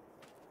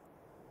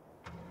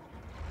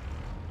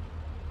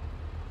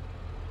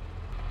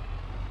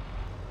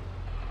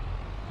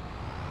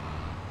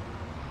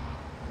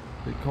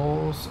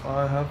because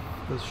I have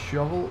the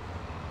shovel.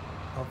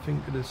 I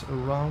think it is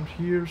around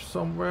here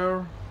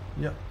somewhere.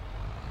 Yeah,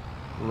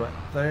 right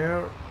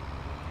there.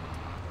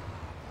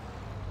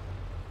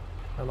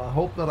 And I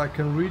hope that I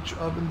can reach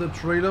up in the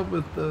trailer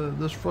with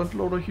this front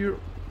loader here,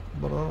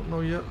 but I don't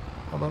know yet.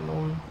 I don't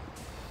know.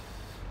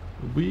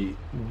 We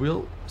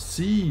will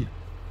see.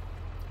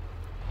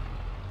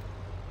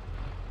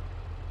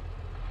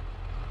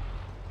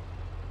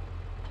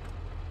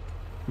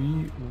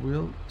 We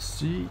will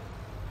see.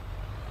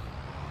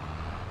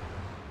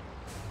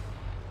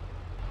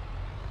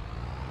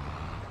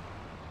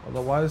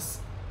 Otherwise,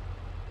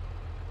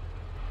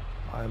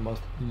 I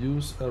must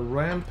use a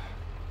ramp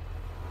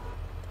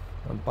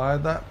and buy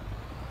that.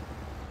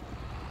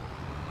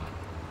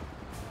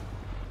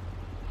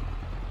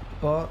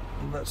 But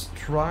let's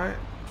try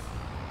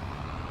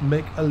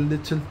make a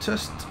little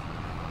test.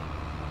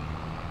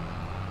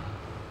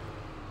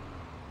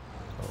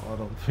 Oh, I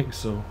don't think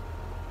so.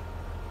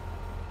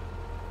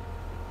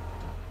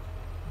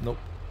 Nope.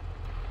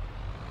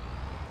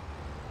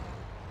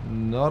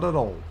 Not at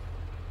all.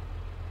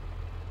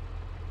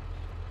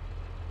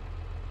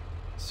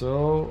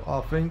 So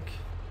I think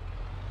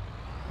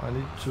I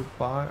need to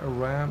buy a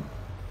ramp.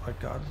 I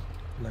got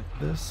it like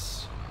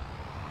this.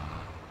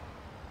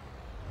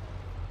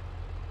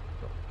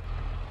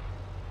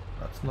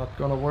 That's not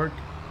gonna work.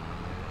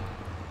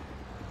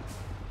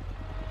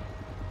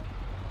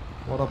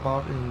 What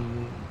about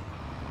in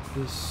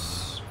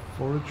this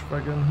forage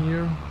wagon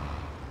here?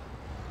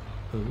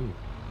 Ooh.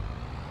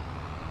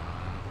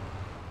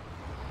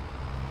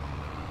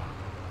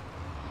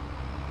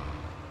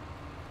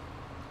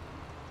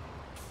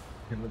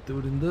 Can I do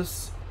it in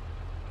this?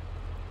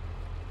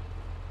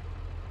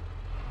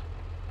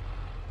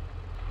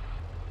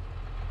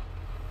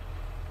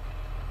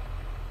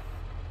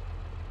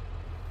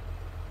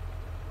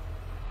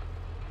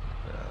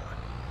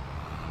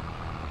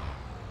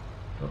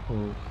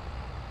 Uh-oh.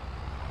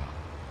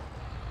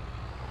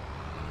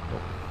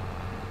 Oh.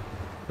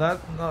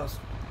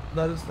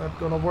 That is not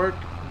gonna work.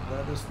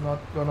 That is not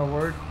gonna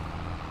work.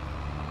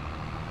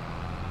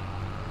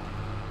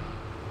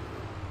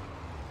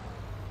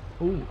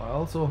 Oh, I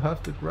also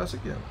have the grass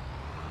again.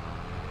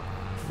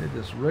 It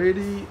is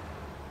ready.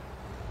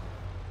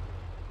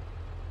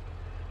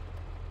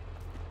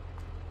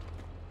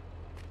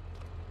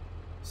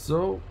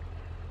 So,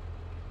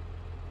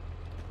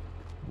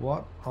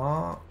 what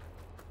are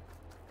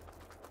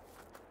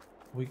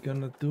we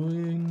gonna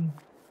doing?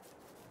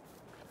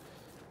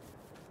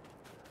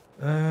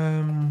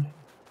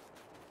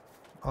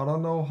 I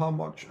don't know how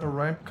much a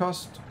ramp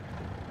cost.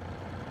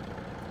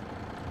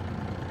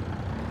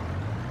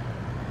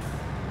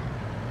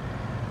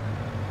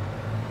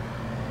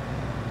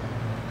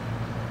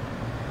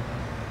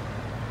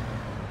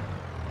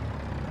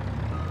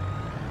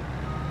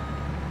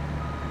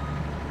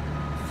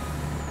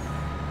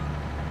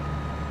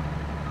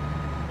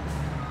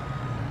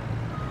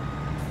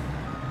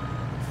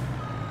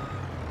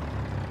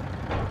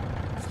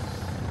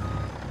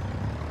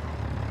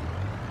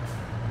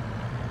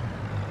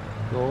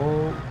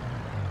 Go.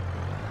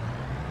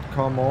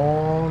 Come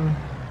on.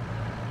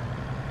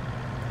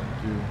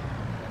 Thank you.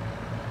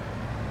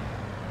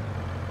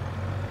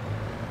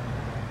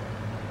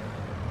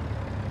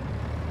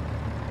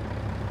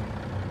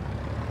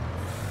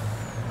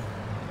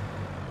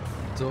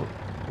 So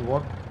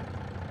what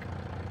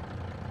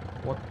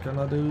can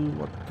I do?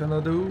 What can I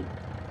do?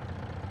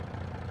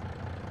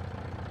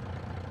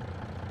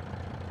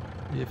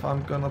 If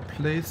I'm gonna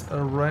place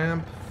a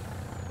ramp,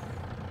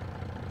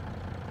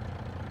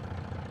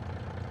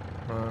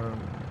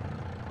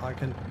 I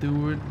can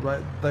do it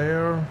right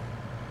there.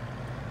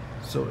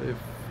 So if,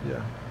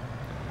 yeah,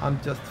 I'm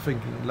just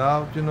thinking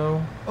loud, you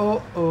know.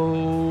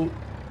 Oh,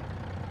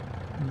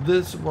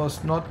 this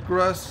was not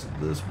grass,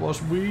 this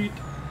was weed.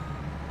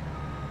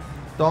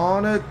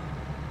 Darn it.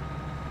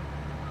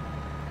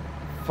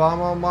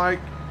 Farmer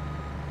Mike.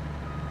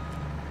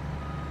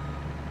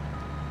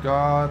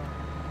 God.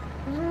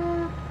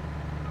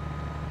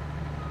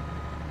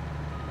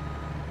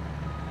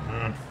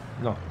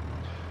 No.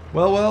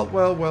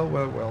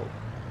 Well.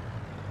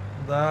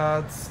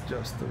 That's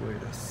just the way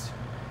it is.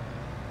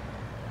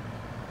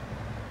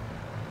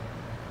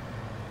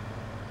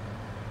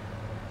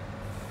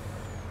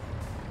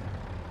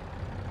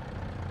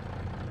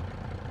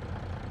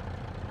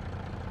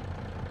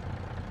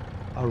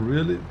 I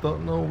really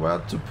don't know where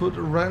to put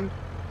a ramp.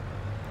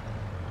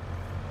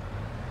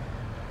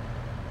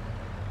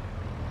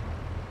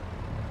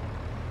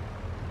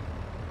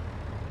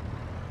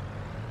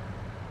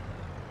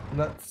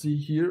 Let's see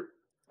here.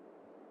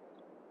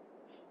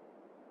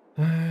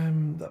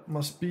 That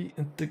must be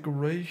in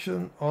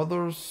decoration.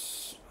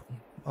 Others,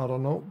 I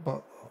don't know,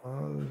 but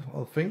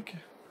I think.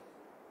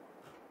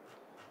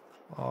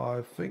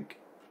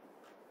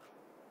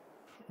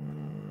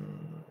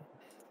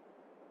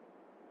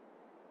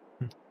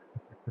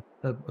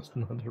 That was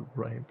not a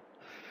ramp.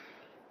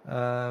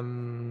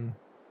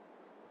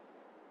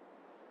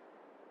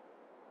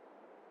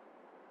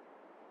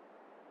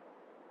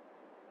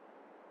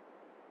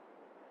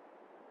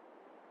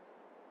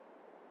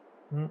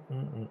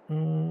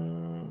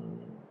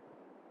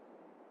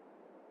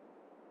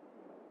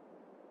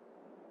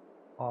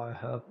 I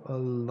have a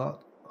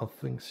lot of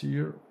things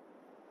here.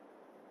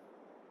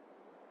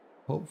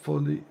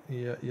 Hopefully,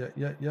 yeah.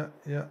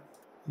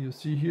 You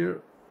see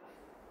here.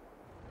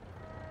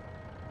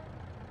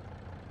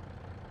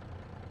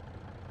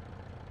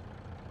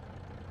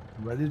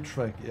 Ready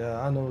track, yeah,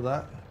 I know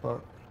that,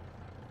 but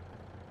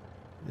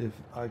if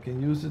I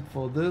can use it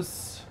for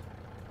this,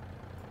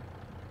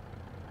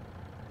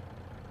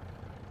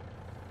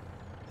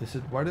 is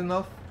it wide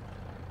enough?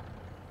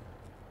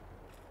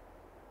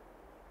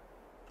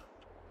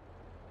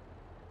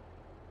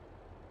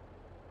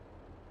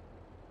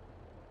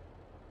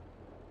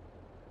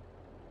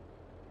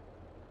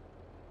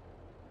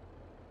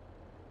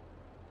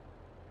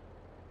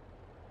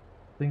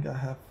 I think I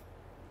have.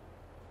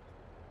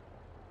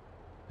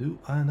 Do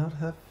I not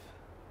have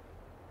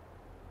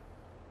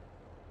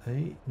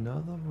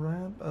another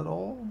ramp at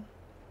all?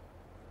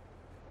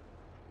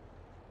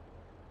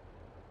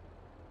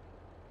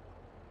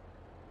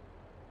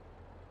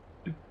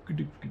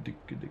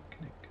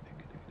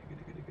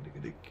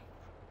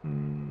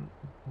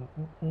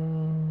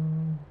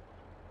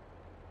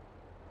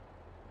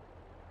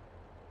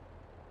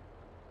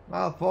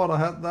 I thought I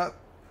had that,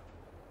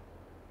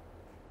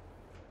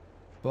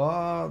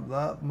 but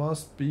that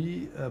must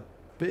be a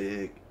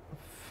big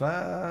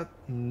fat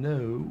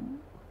no.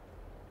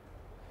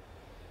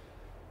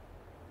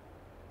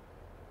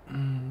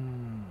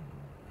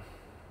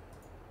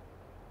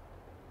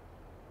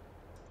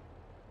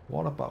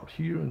 What about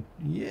here? And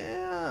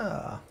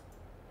yeah,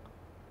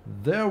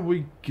 there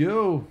we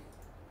go.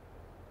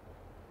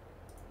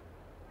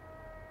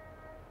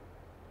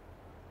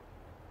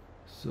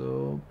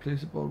 So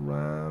placeable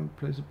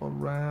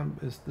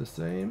ramp is the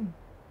same.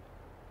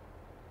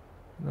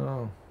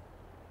 No,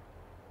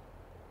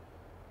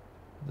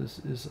 this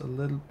is a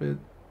little bit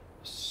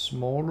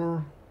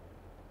smaller,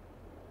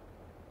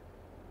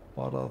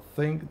 but I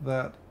think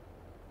that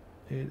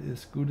it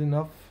is good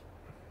enough.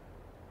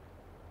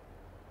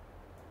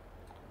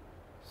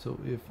 So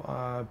if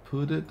I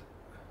put it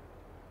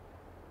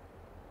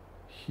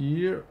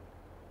here,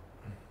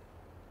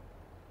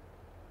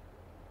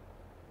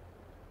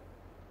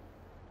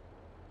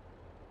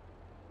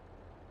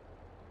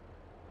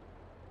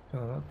 can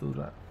I not do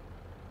that?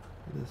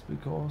 It is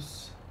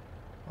because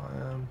I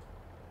am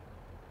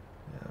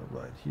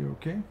right here,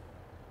 okay?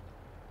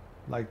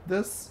 Like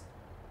this.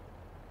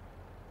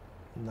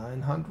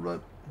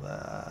 900,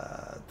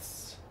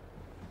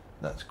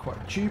 that's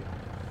quite cheap.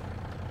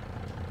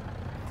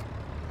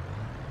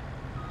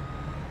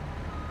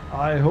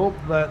 I hope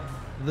that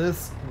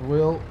this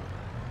will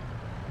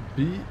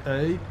be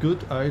a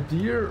good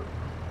idea.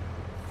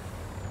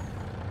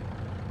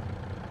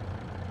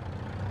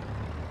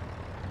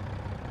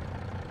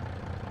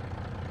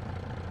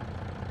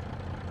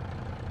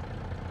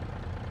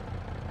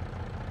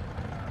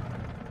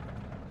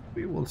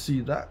 We will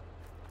see that,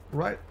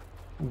 right?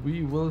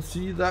 We will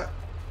see that.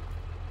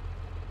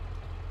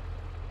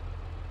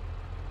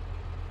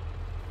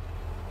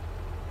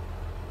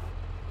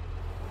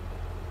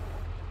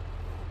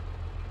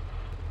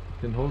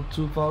 Can hold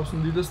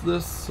 2000 liters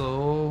this,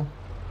 so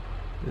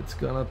it's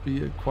gonna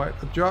be quite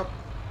a job.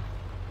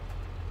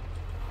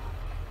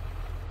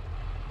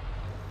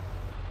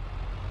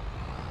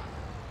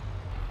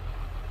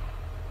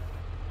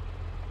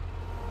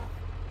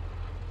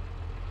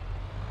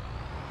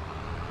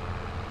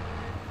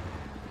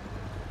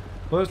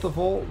 First of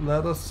all,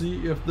 let us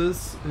see if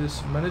this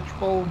is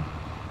manageable.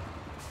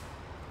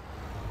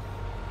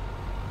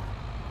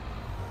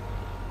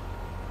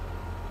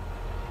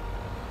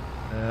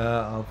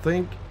 I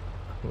think.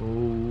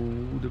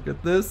 Oh, look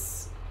at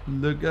this!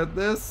 Look at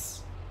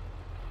this!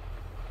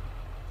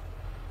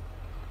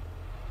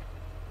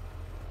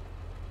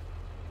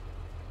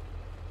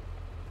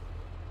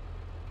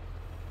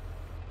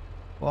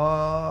 But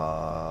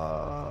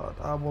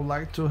I would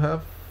like to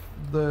have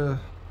the.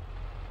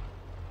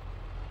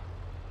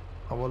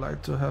 I would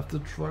like to have the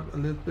truck a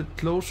little bit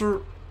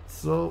closer,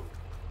 so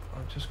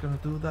I'm just gonna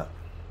do that.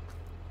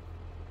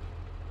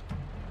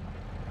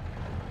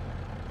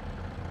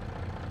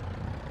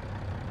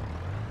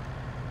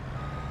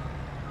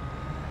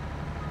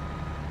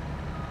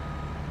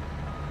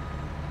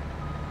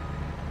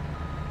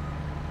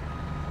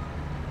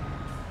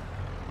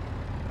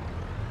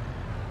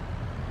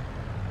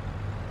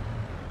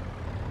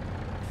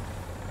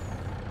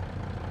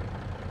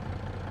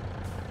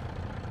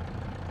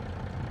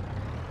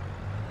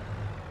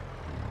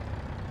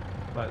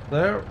 right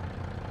there.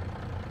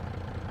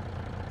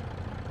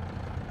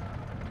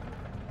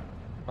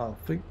 I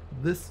think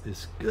this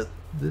is good.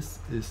 This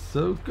is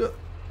so good.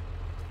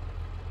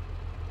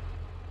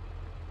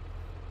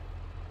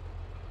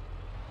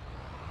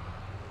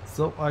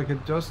 So I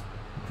can just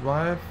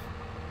drive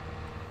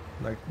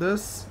like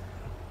this.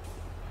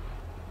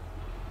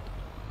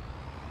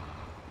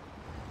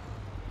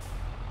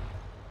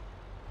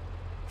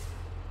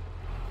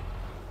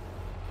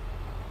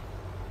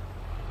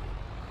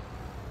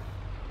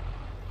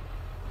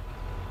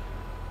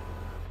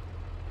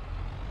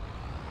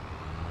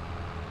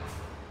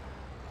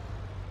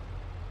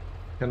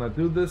 Can I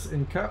do this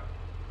in cap?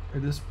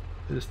 Is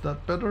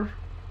that better?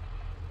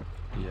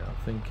 Yeah,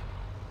 I think.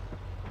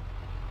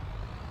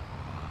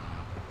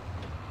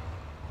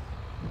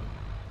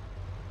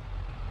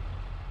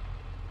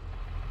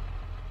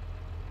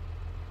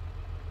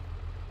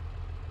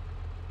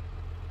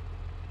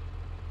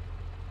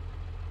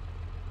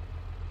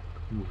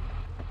 Cool.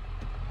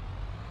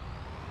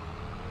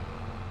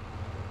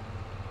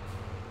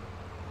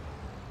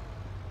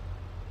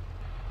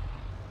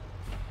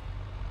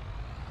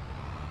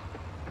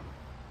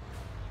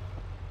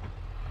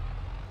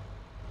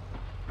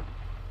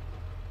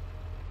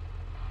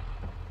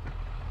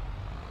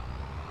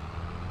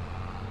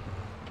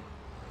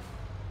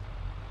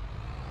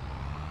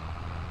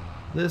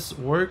 This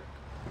worked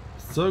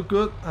so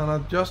good, and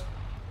I'm just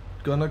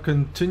gonna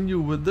continue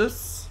with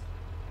this,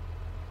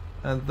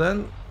 and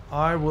then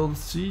I will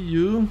see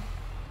you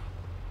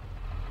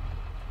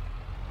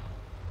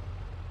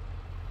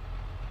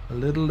a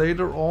little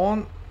later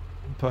on,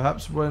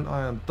 perhaps when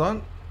I am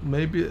done,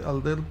 maybe a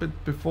little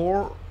bit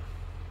before.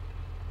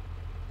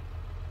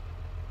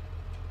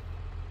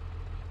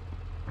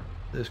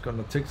 It's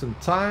gonna take some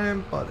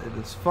time, but it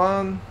is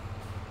fun.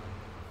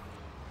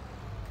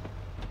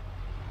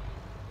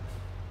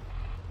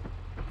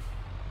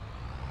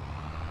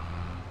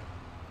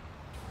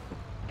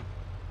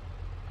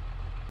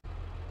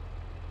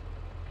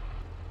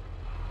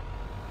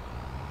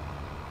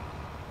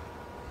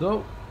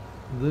 So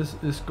this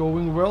is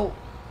going well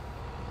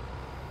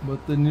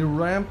with the new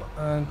ramp,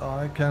 and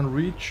I can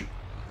reach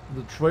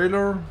the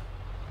trailer,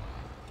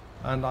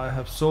 and I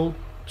have sold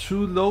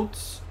 2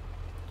 loads.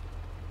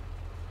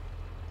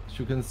 As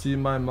you can see,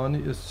 my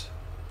money is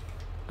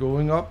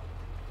going up.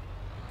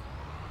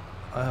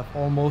 I have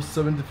almost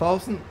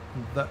 70,000.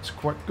 That's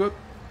quite good.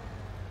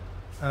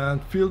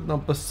 And field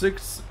number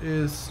 6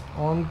 is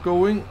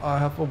ongoing. I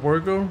have a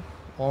worker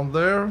on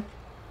there.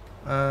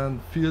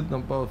 And field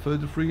number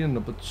 33 and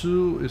number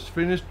 2 is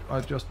finished.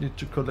 I just need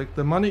to collect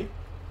the money.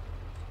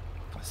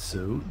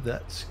 So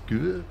that's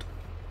good.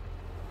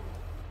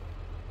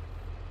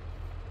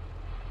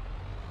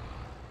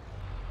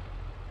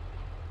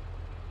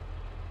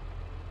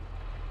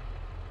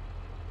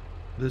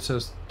 This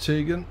has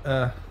taken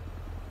a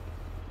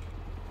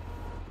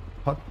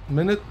hot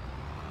minute,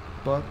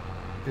 but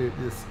it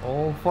is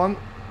all fun.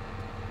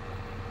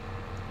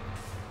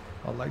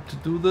 I like to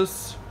do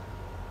this.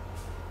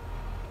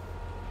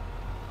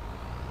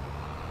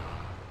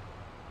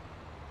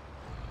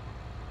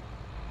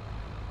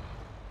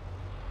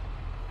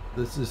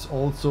 This is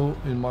also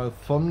in my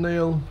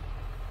thumbnail,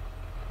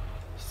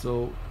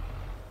 so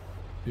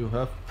you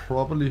have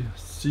probably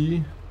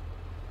see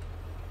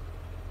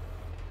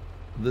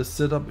this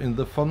setup in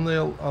the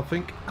thumbnail, I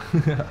think.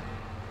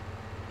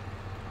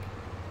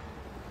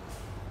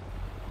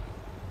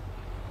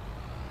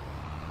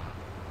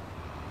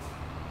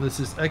 This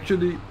is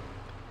actually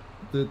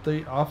the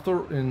day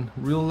after in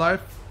real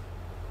life,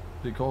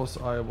 because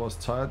I was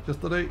tired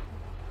yesterday.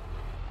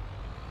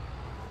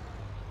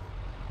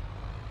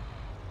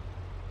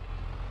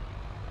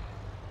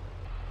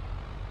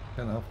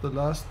 Can I have the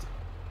last?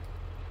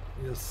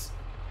 Yes.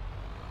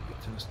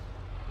 Just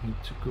need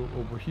to go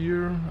over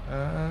here,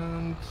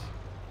 and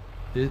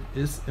it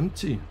is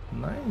empty.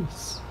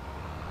 Nice.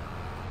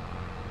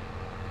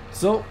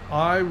 So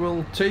I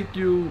will take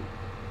you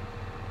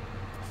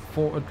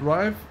for a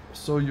drive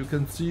so you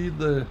can see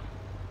the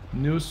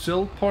new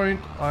sell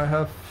point I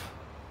have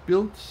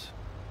built.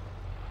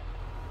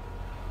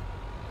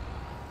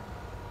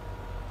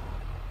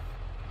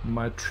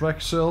 My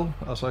track cell,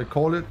 as I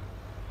call it.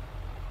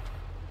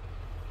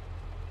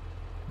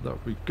 There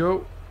we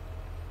go.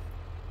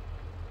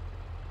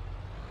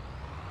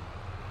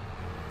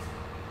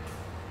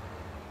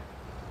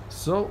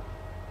 So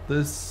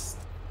this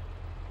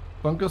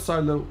bunker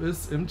silo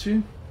is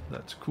empty.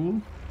 That's cool.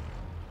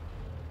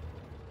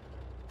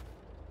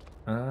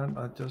 And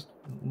I just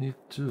need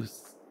to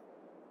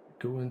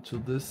go into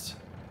this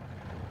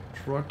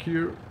truck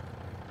here.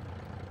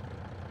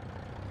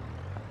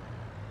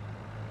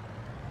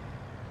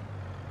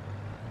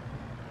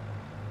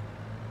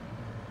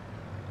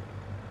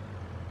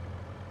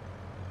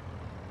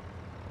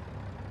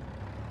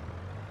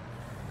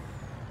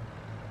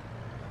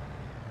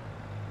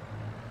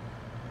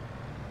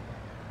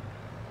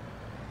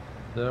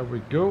 There we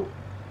go.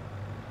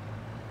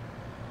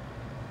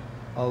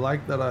 I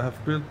like that I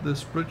have built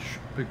this bridge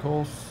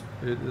because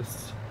it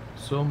is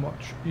so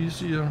much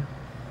easier.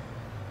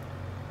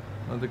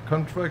 and the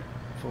contract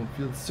from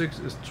field 6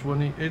 is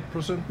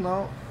 28%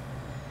 now.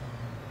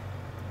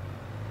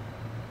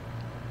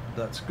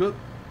 That's good.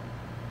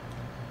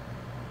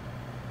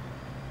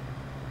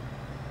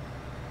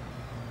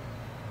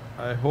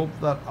 I hope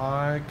that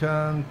I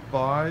can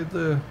buy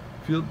the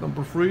field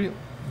number 3.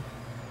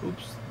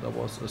 Oops, that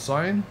was a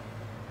sign.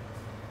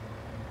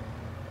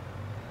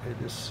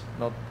 It is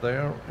not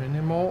there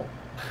anymore.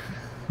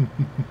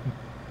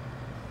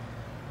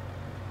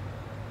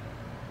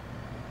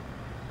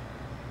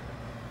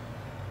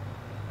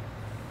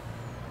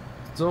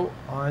 So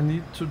I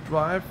need to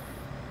drive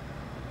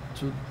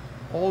to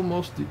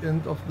almost the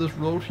end of this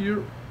road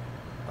here.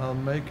 I'll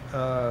make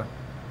a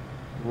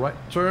right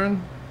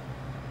turn.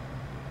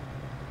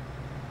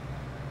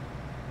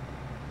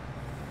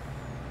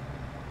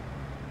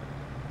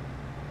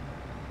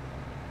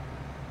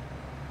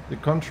 The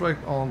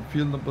contract on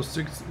field number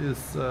 6 is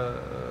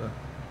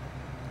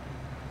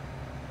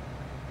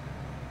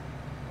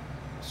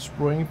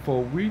spraying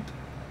for wheat.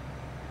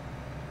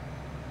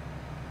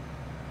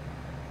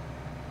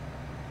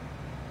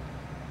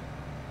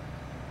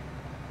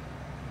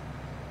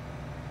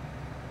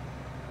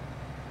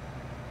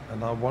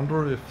 And I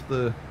wonder if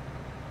the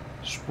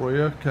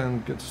sprayer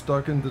can get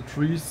stuck in the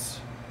trees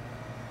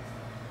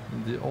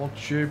in the odd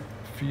shaped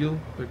field,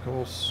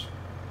 because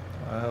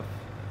I have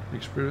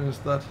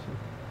experienced that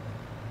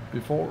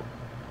before.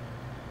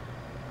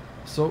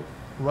 So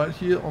right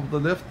here on the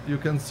left you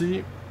can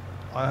see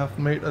I have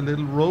made a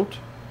little road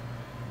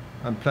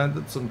and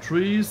planted some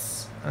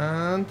trees,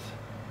 and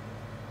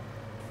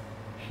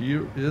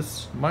here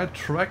is my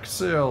track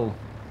sail.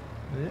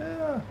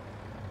 Yeah.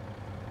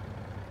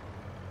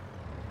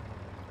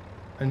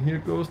 And here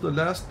goes the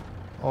last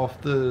of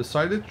the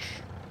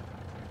silage.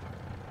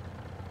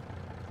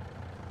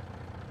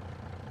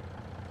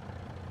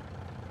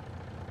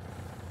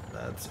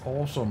 That's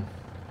awesome.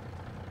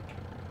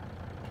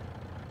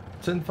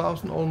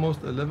 10,000,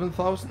 almost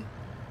 11,000.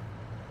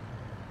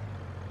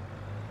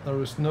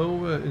 There is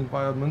no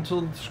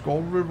environmental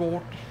score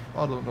reward.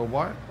 I don't know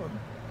why, but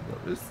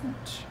there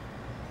isn't.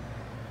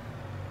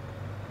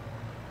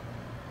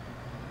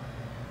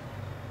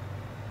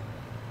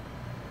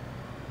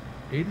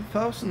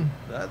 $80,000.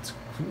 That's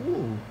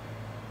cool.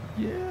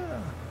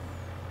 Yeah.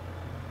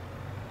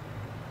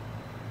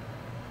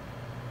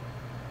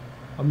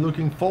 I'm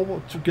looking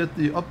forward to get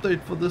the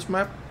update for this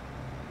map.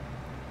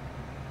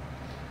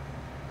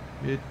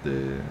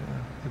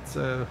 It's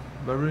a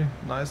very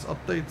nice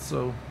update,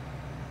 so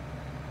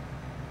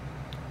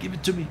give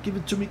it to me, give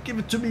it to me, give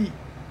it to me.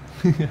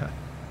 Yeah.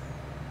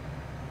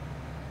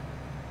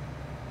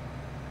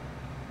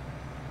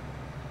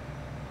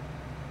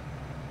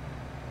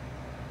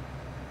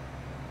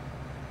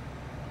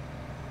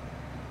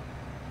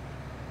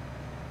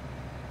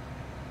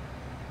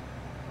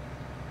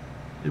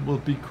 It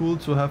would be cool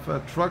to have a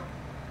truck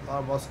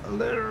that was a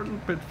little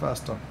bit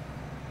faster.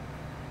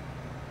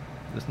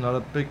 It's not a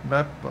big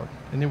map, but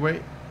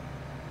anyway.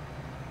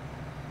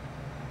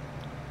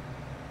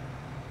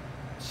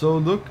 So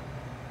look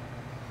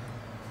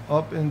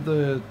up in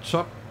the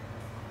top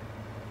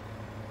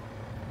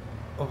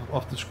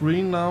of the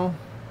screen now.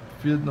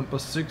 Field number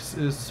 6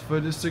 is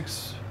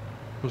 36%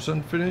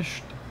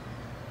 finished.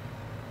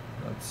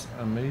 That's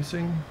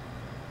amazing.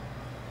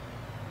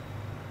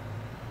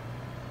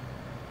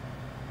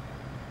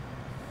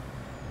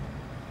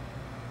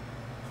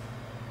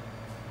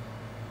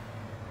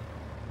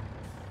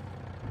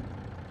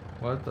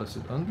 Why does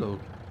it unload?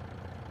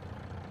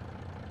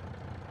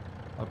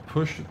 I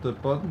pushed the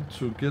button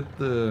to get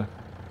the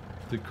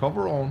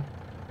cover on.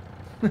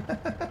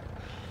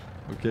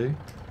 Okay.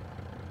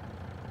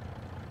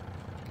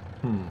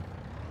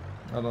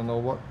 I don't know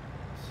what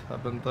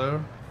happened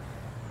there.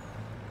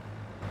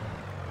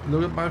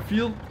 Look at my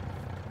field.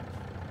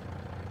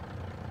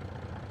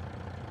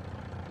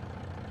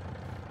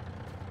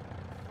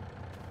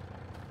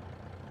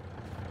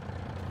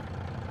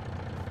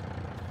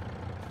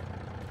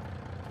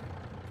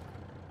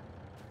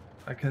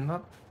 I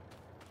cannot.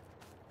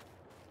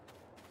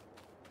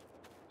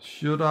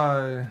 Should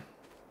I?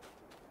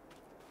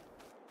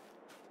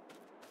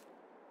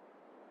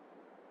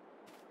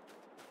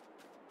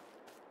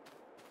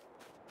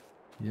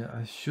 Yeah,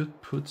 I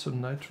should put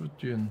some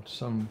nitrogen,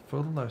 some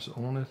fertilizer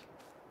on it.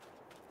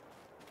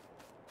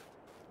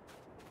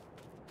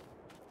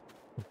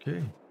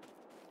 Okay.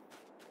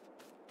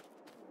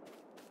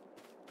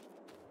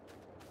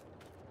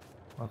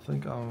 I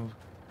think I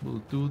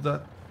will do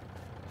that,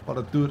 but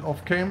I'll do it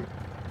off cam.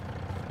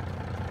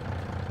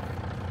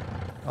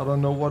 I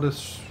don't know what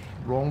is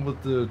wrong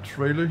with the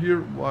trailer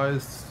here. Why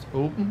is it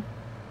open?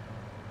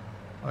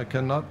 I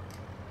cannot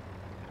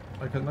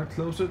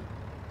close it.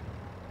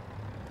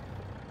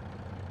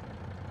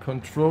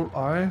 Control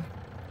I.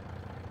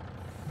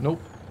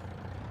 Nope.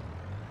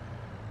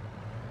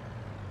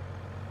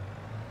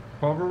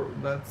 Cover,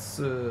 that's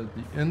the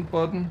end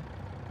button.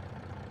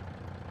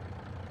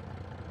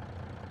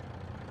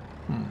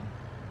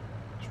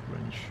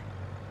 Strange.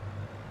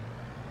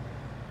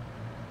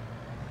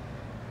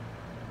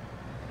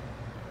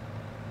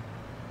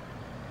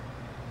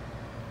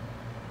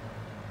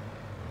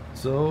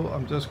 So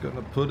I'm just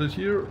gonna put it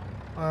here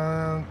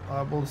and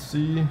I will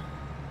see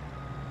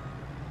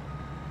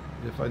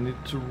if I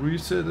need to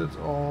reset it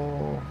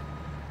or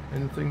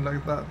anything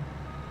like that.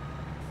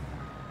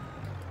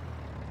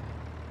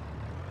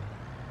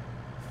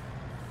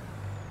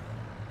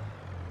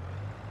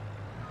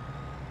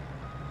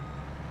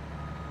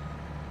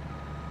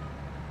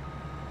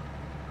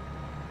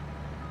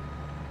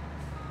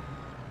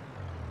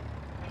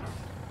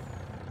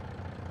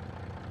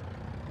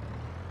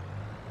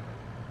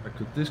 I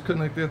could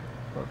disconnect it,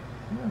 but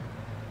yeah.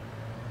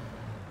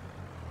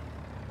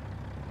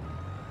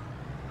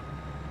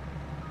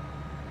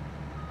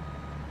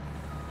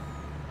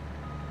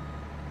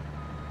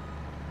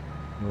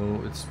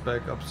 No, it's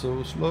back up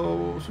so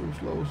slow, so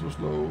slow, so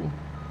slow.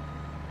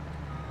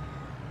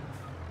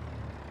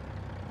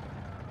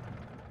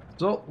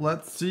 So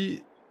let's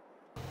see.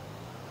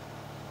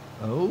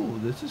 Oh,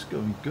 this is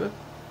going good.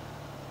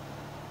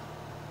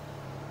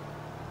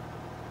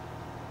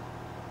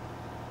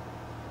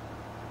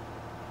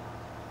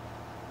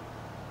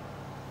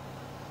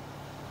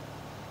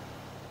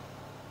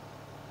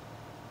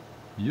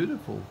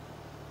 Beautiful.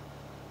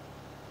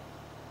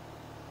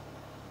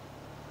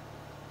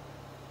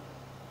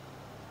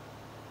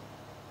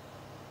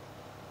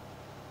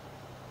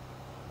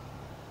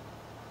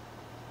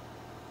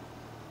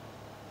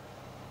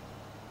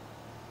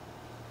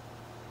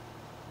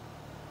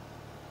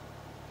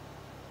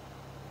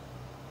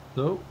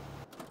 So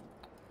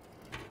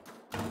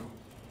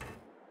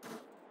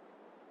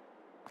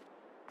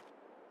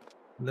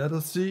let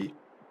us see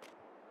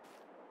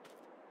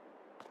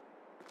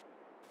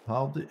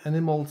how the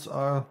animals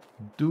are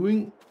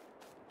doing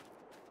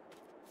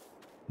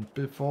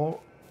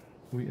before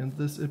we end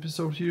this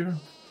episode here.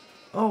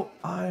 Oh,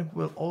 I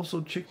will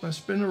also check my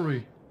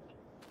spinnery.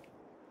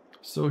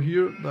 So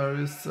here there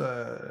is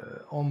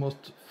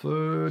almost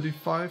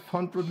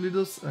 3,500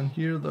 liters and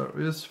here there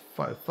is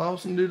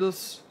 5,000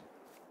 liters.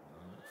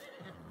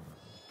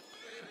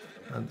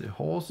 And the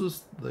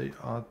horses, they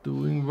are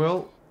doing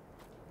well.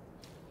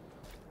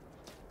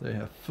 They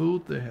have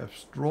food, they have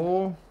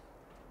straw.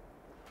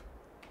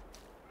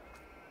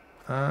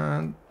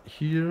 And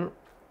here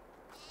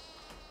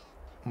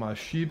my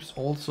sheep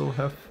also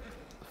have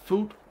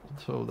food,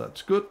 so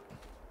that's good.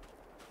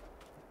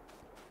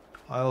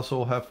 I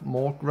also have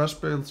more grass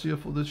bales here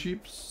for the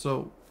sheep,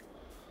 so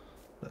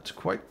that's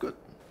quite good,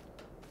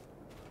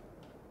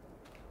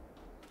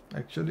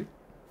 actually.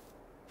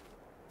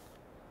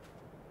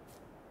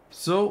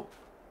 So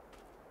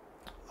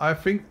I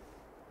think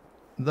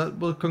that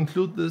will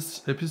conclude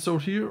this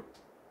episode here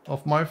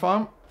of my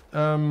farm.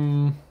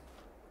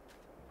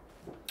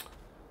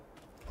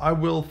 I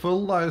will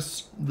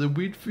fertilize the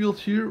wheat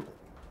field here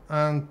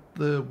and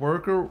the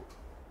worker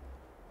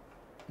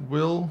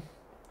will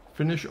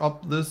finish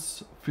up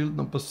this field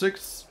number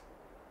 6.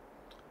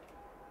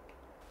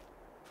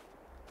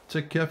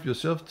 Take care of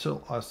yourself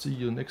till I see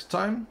you next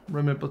time.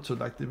 Remember to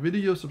like the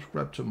video,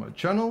 subscribe to my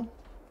channel.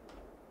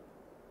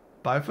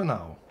 Bye for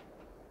now.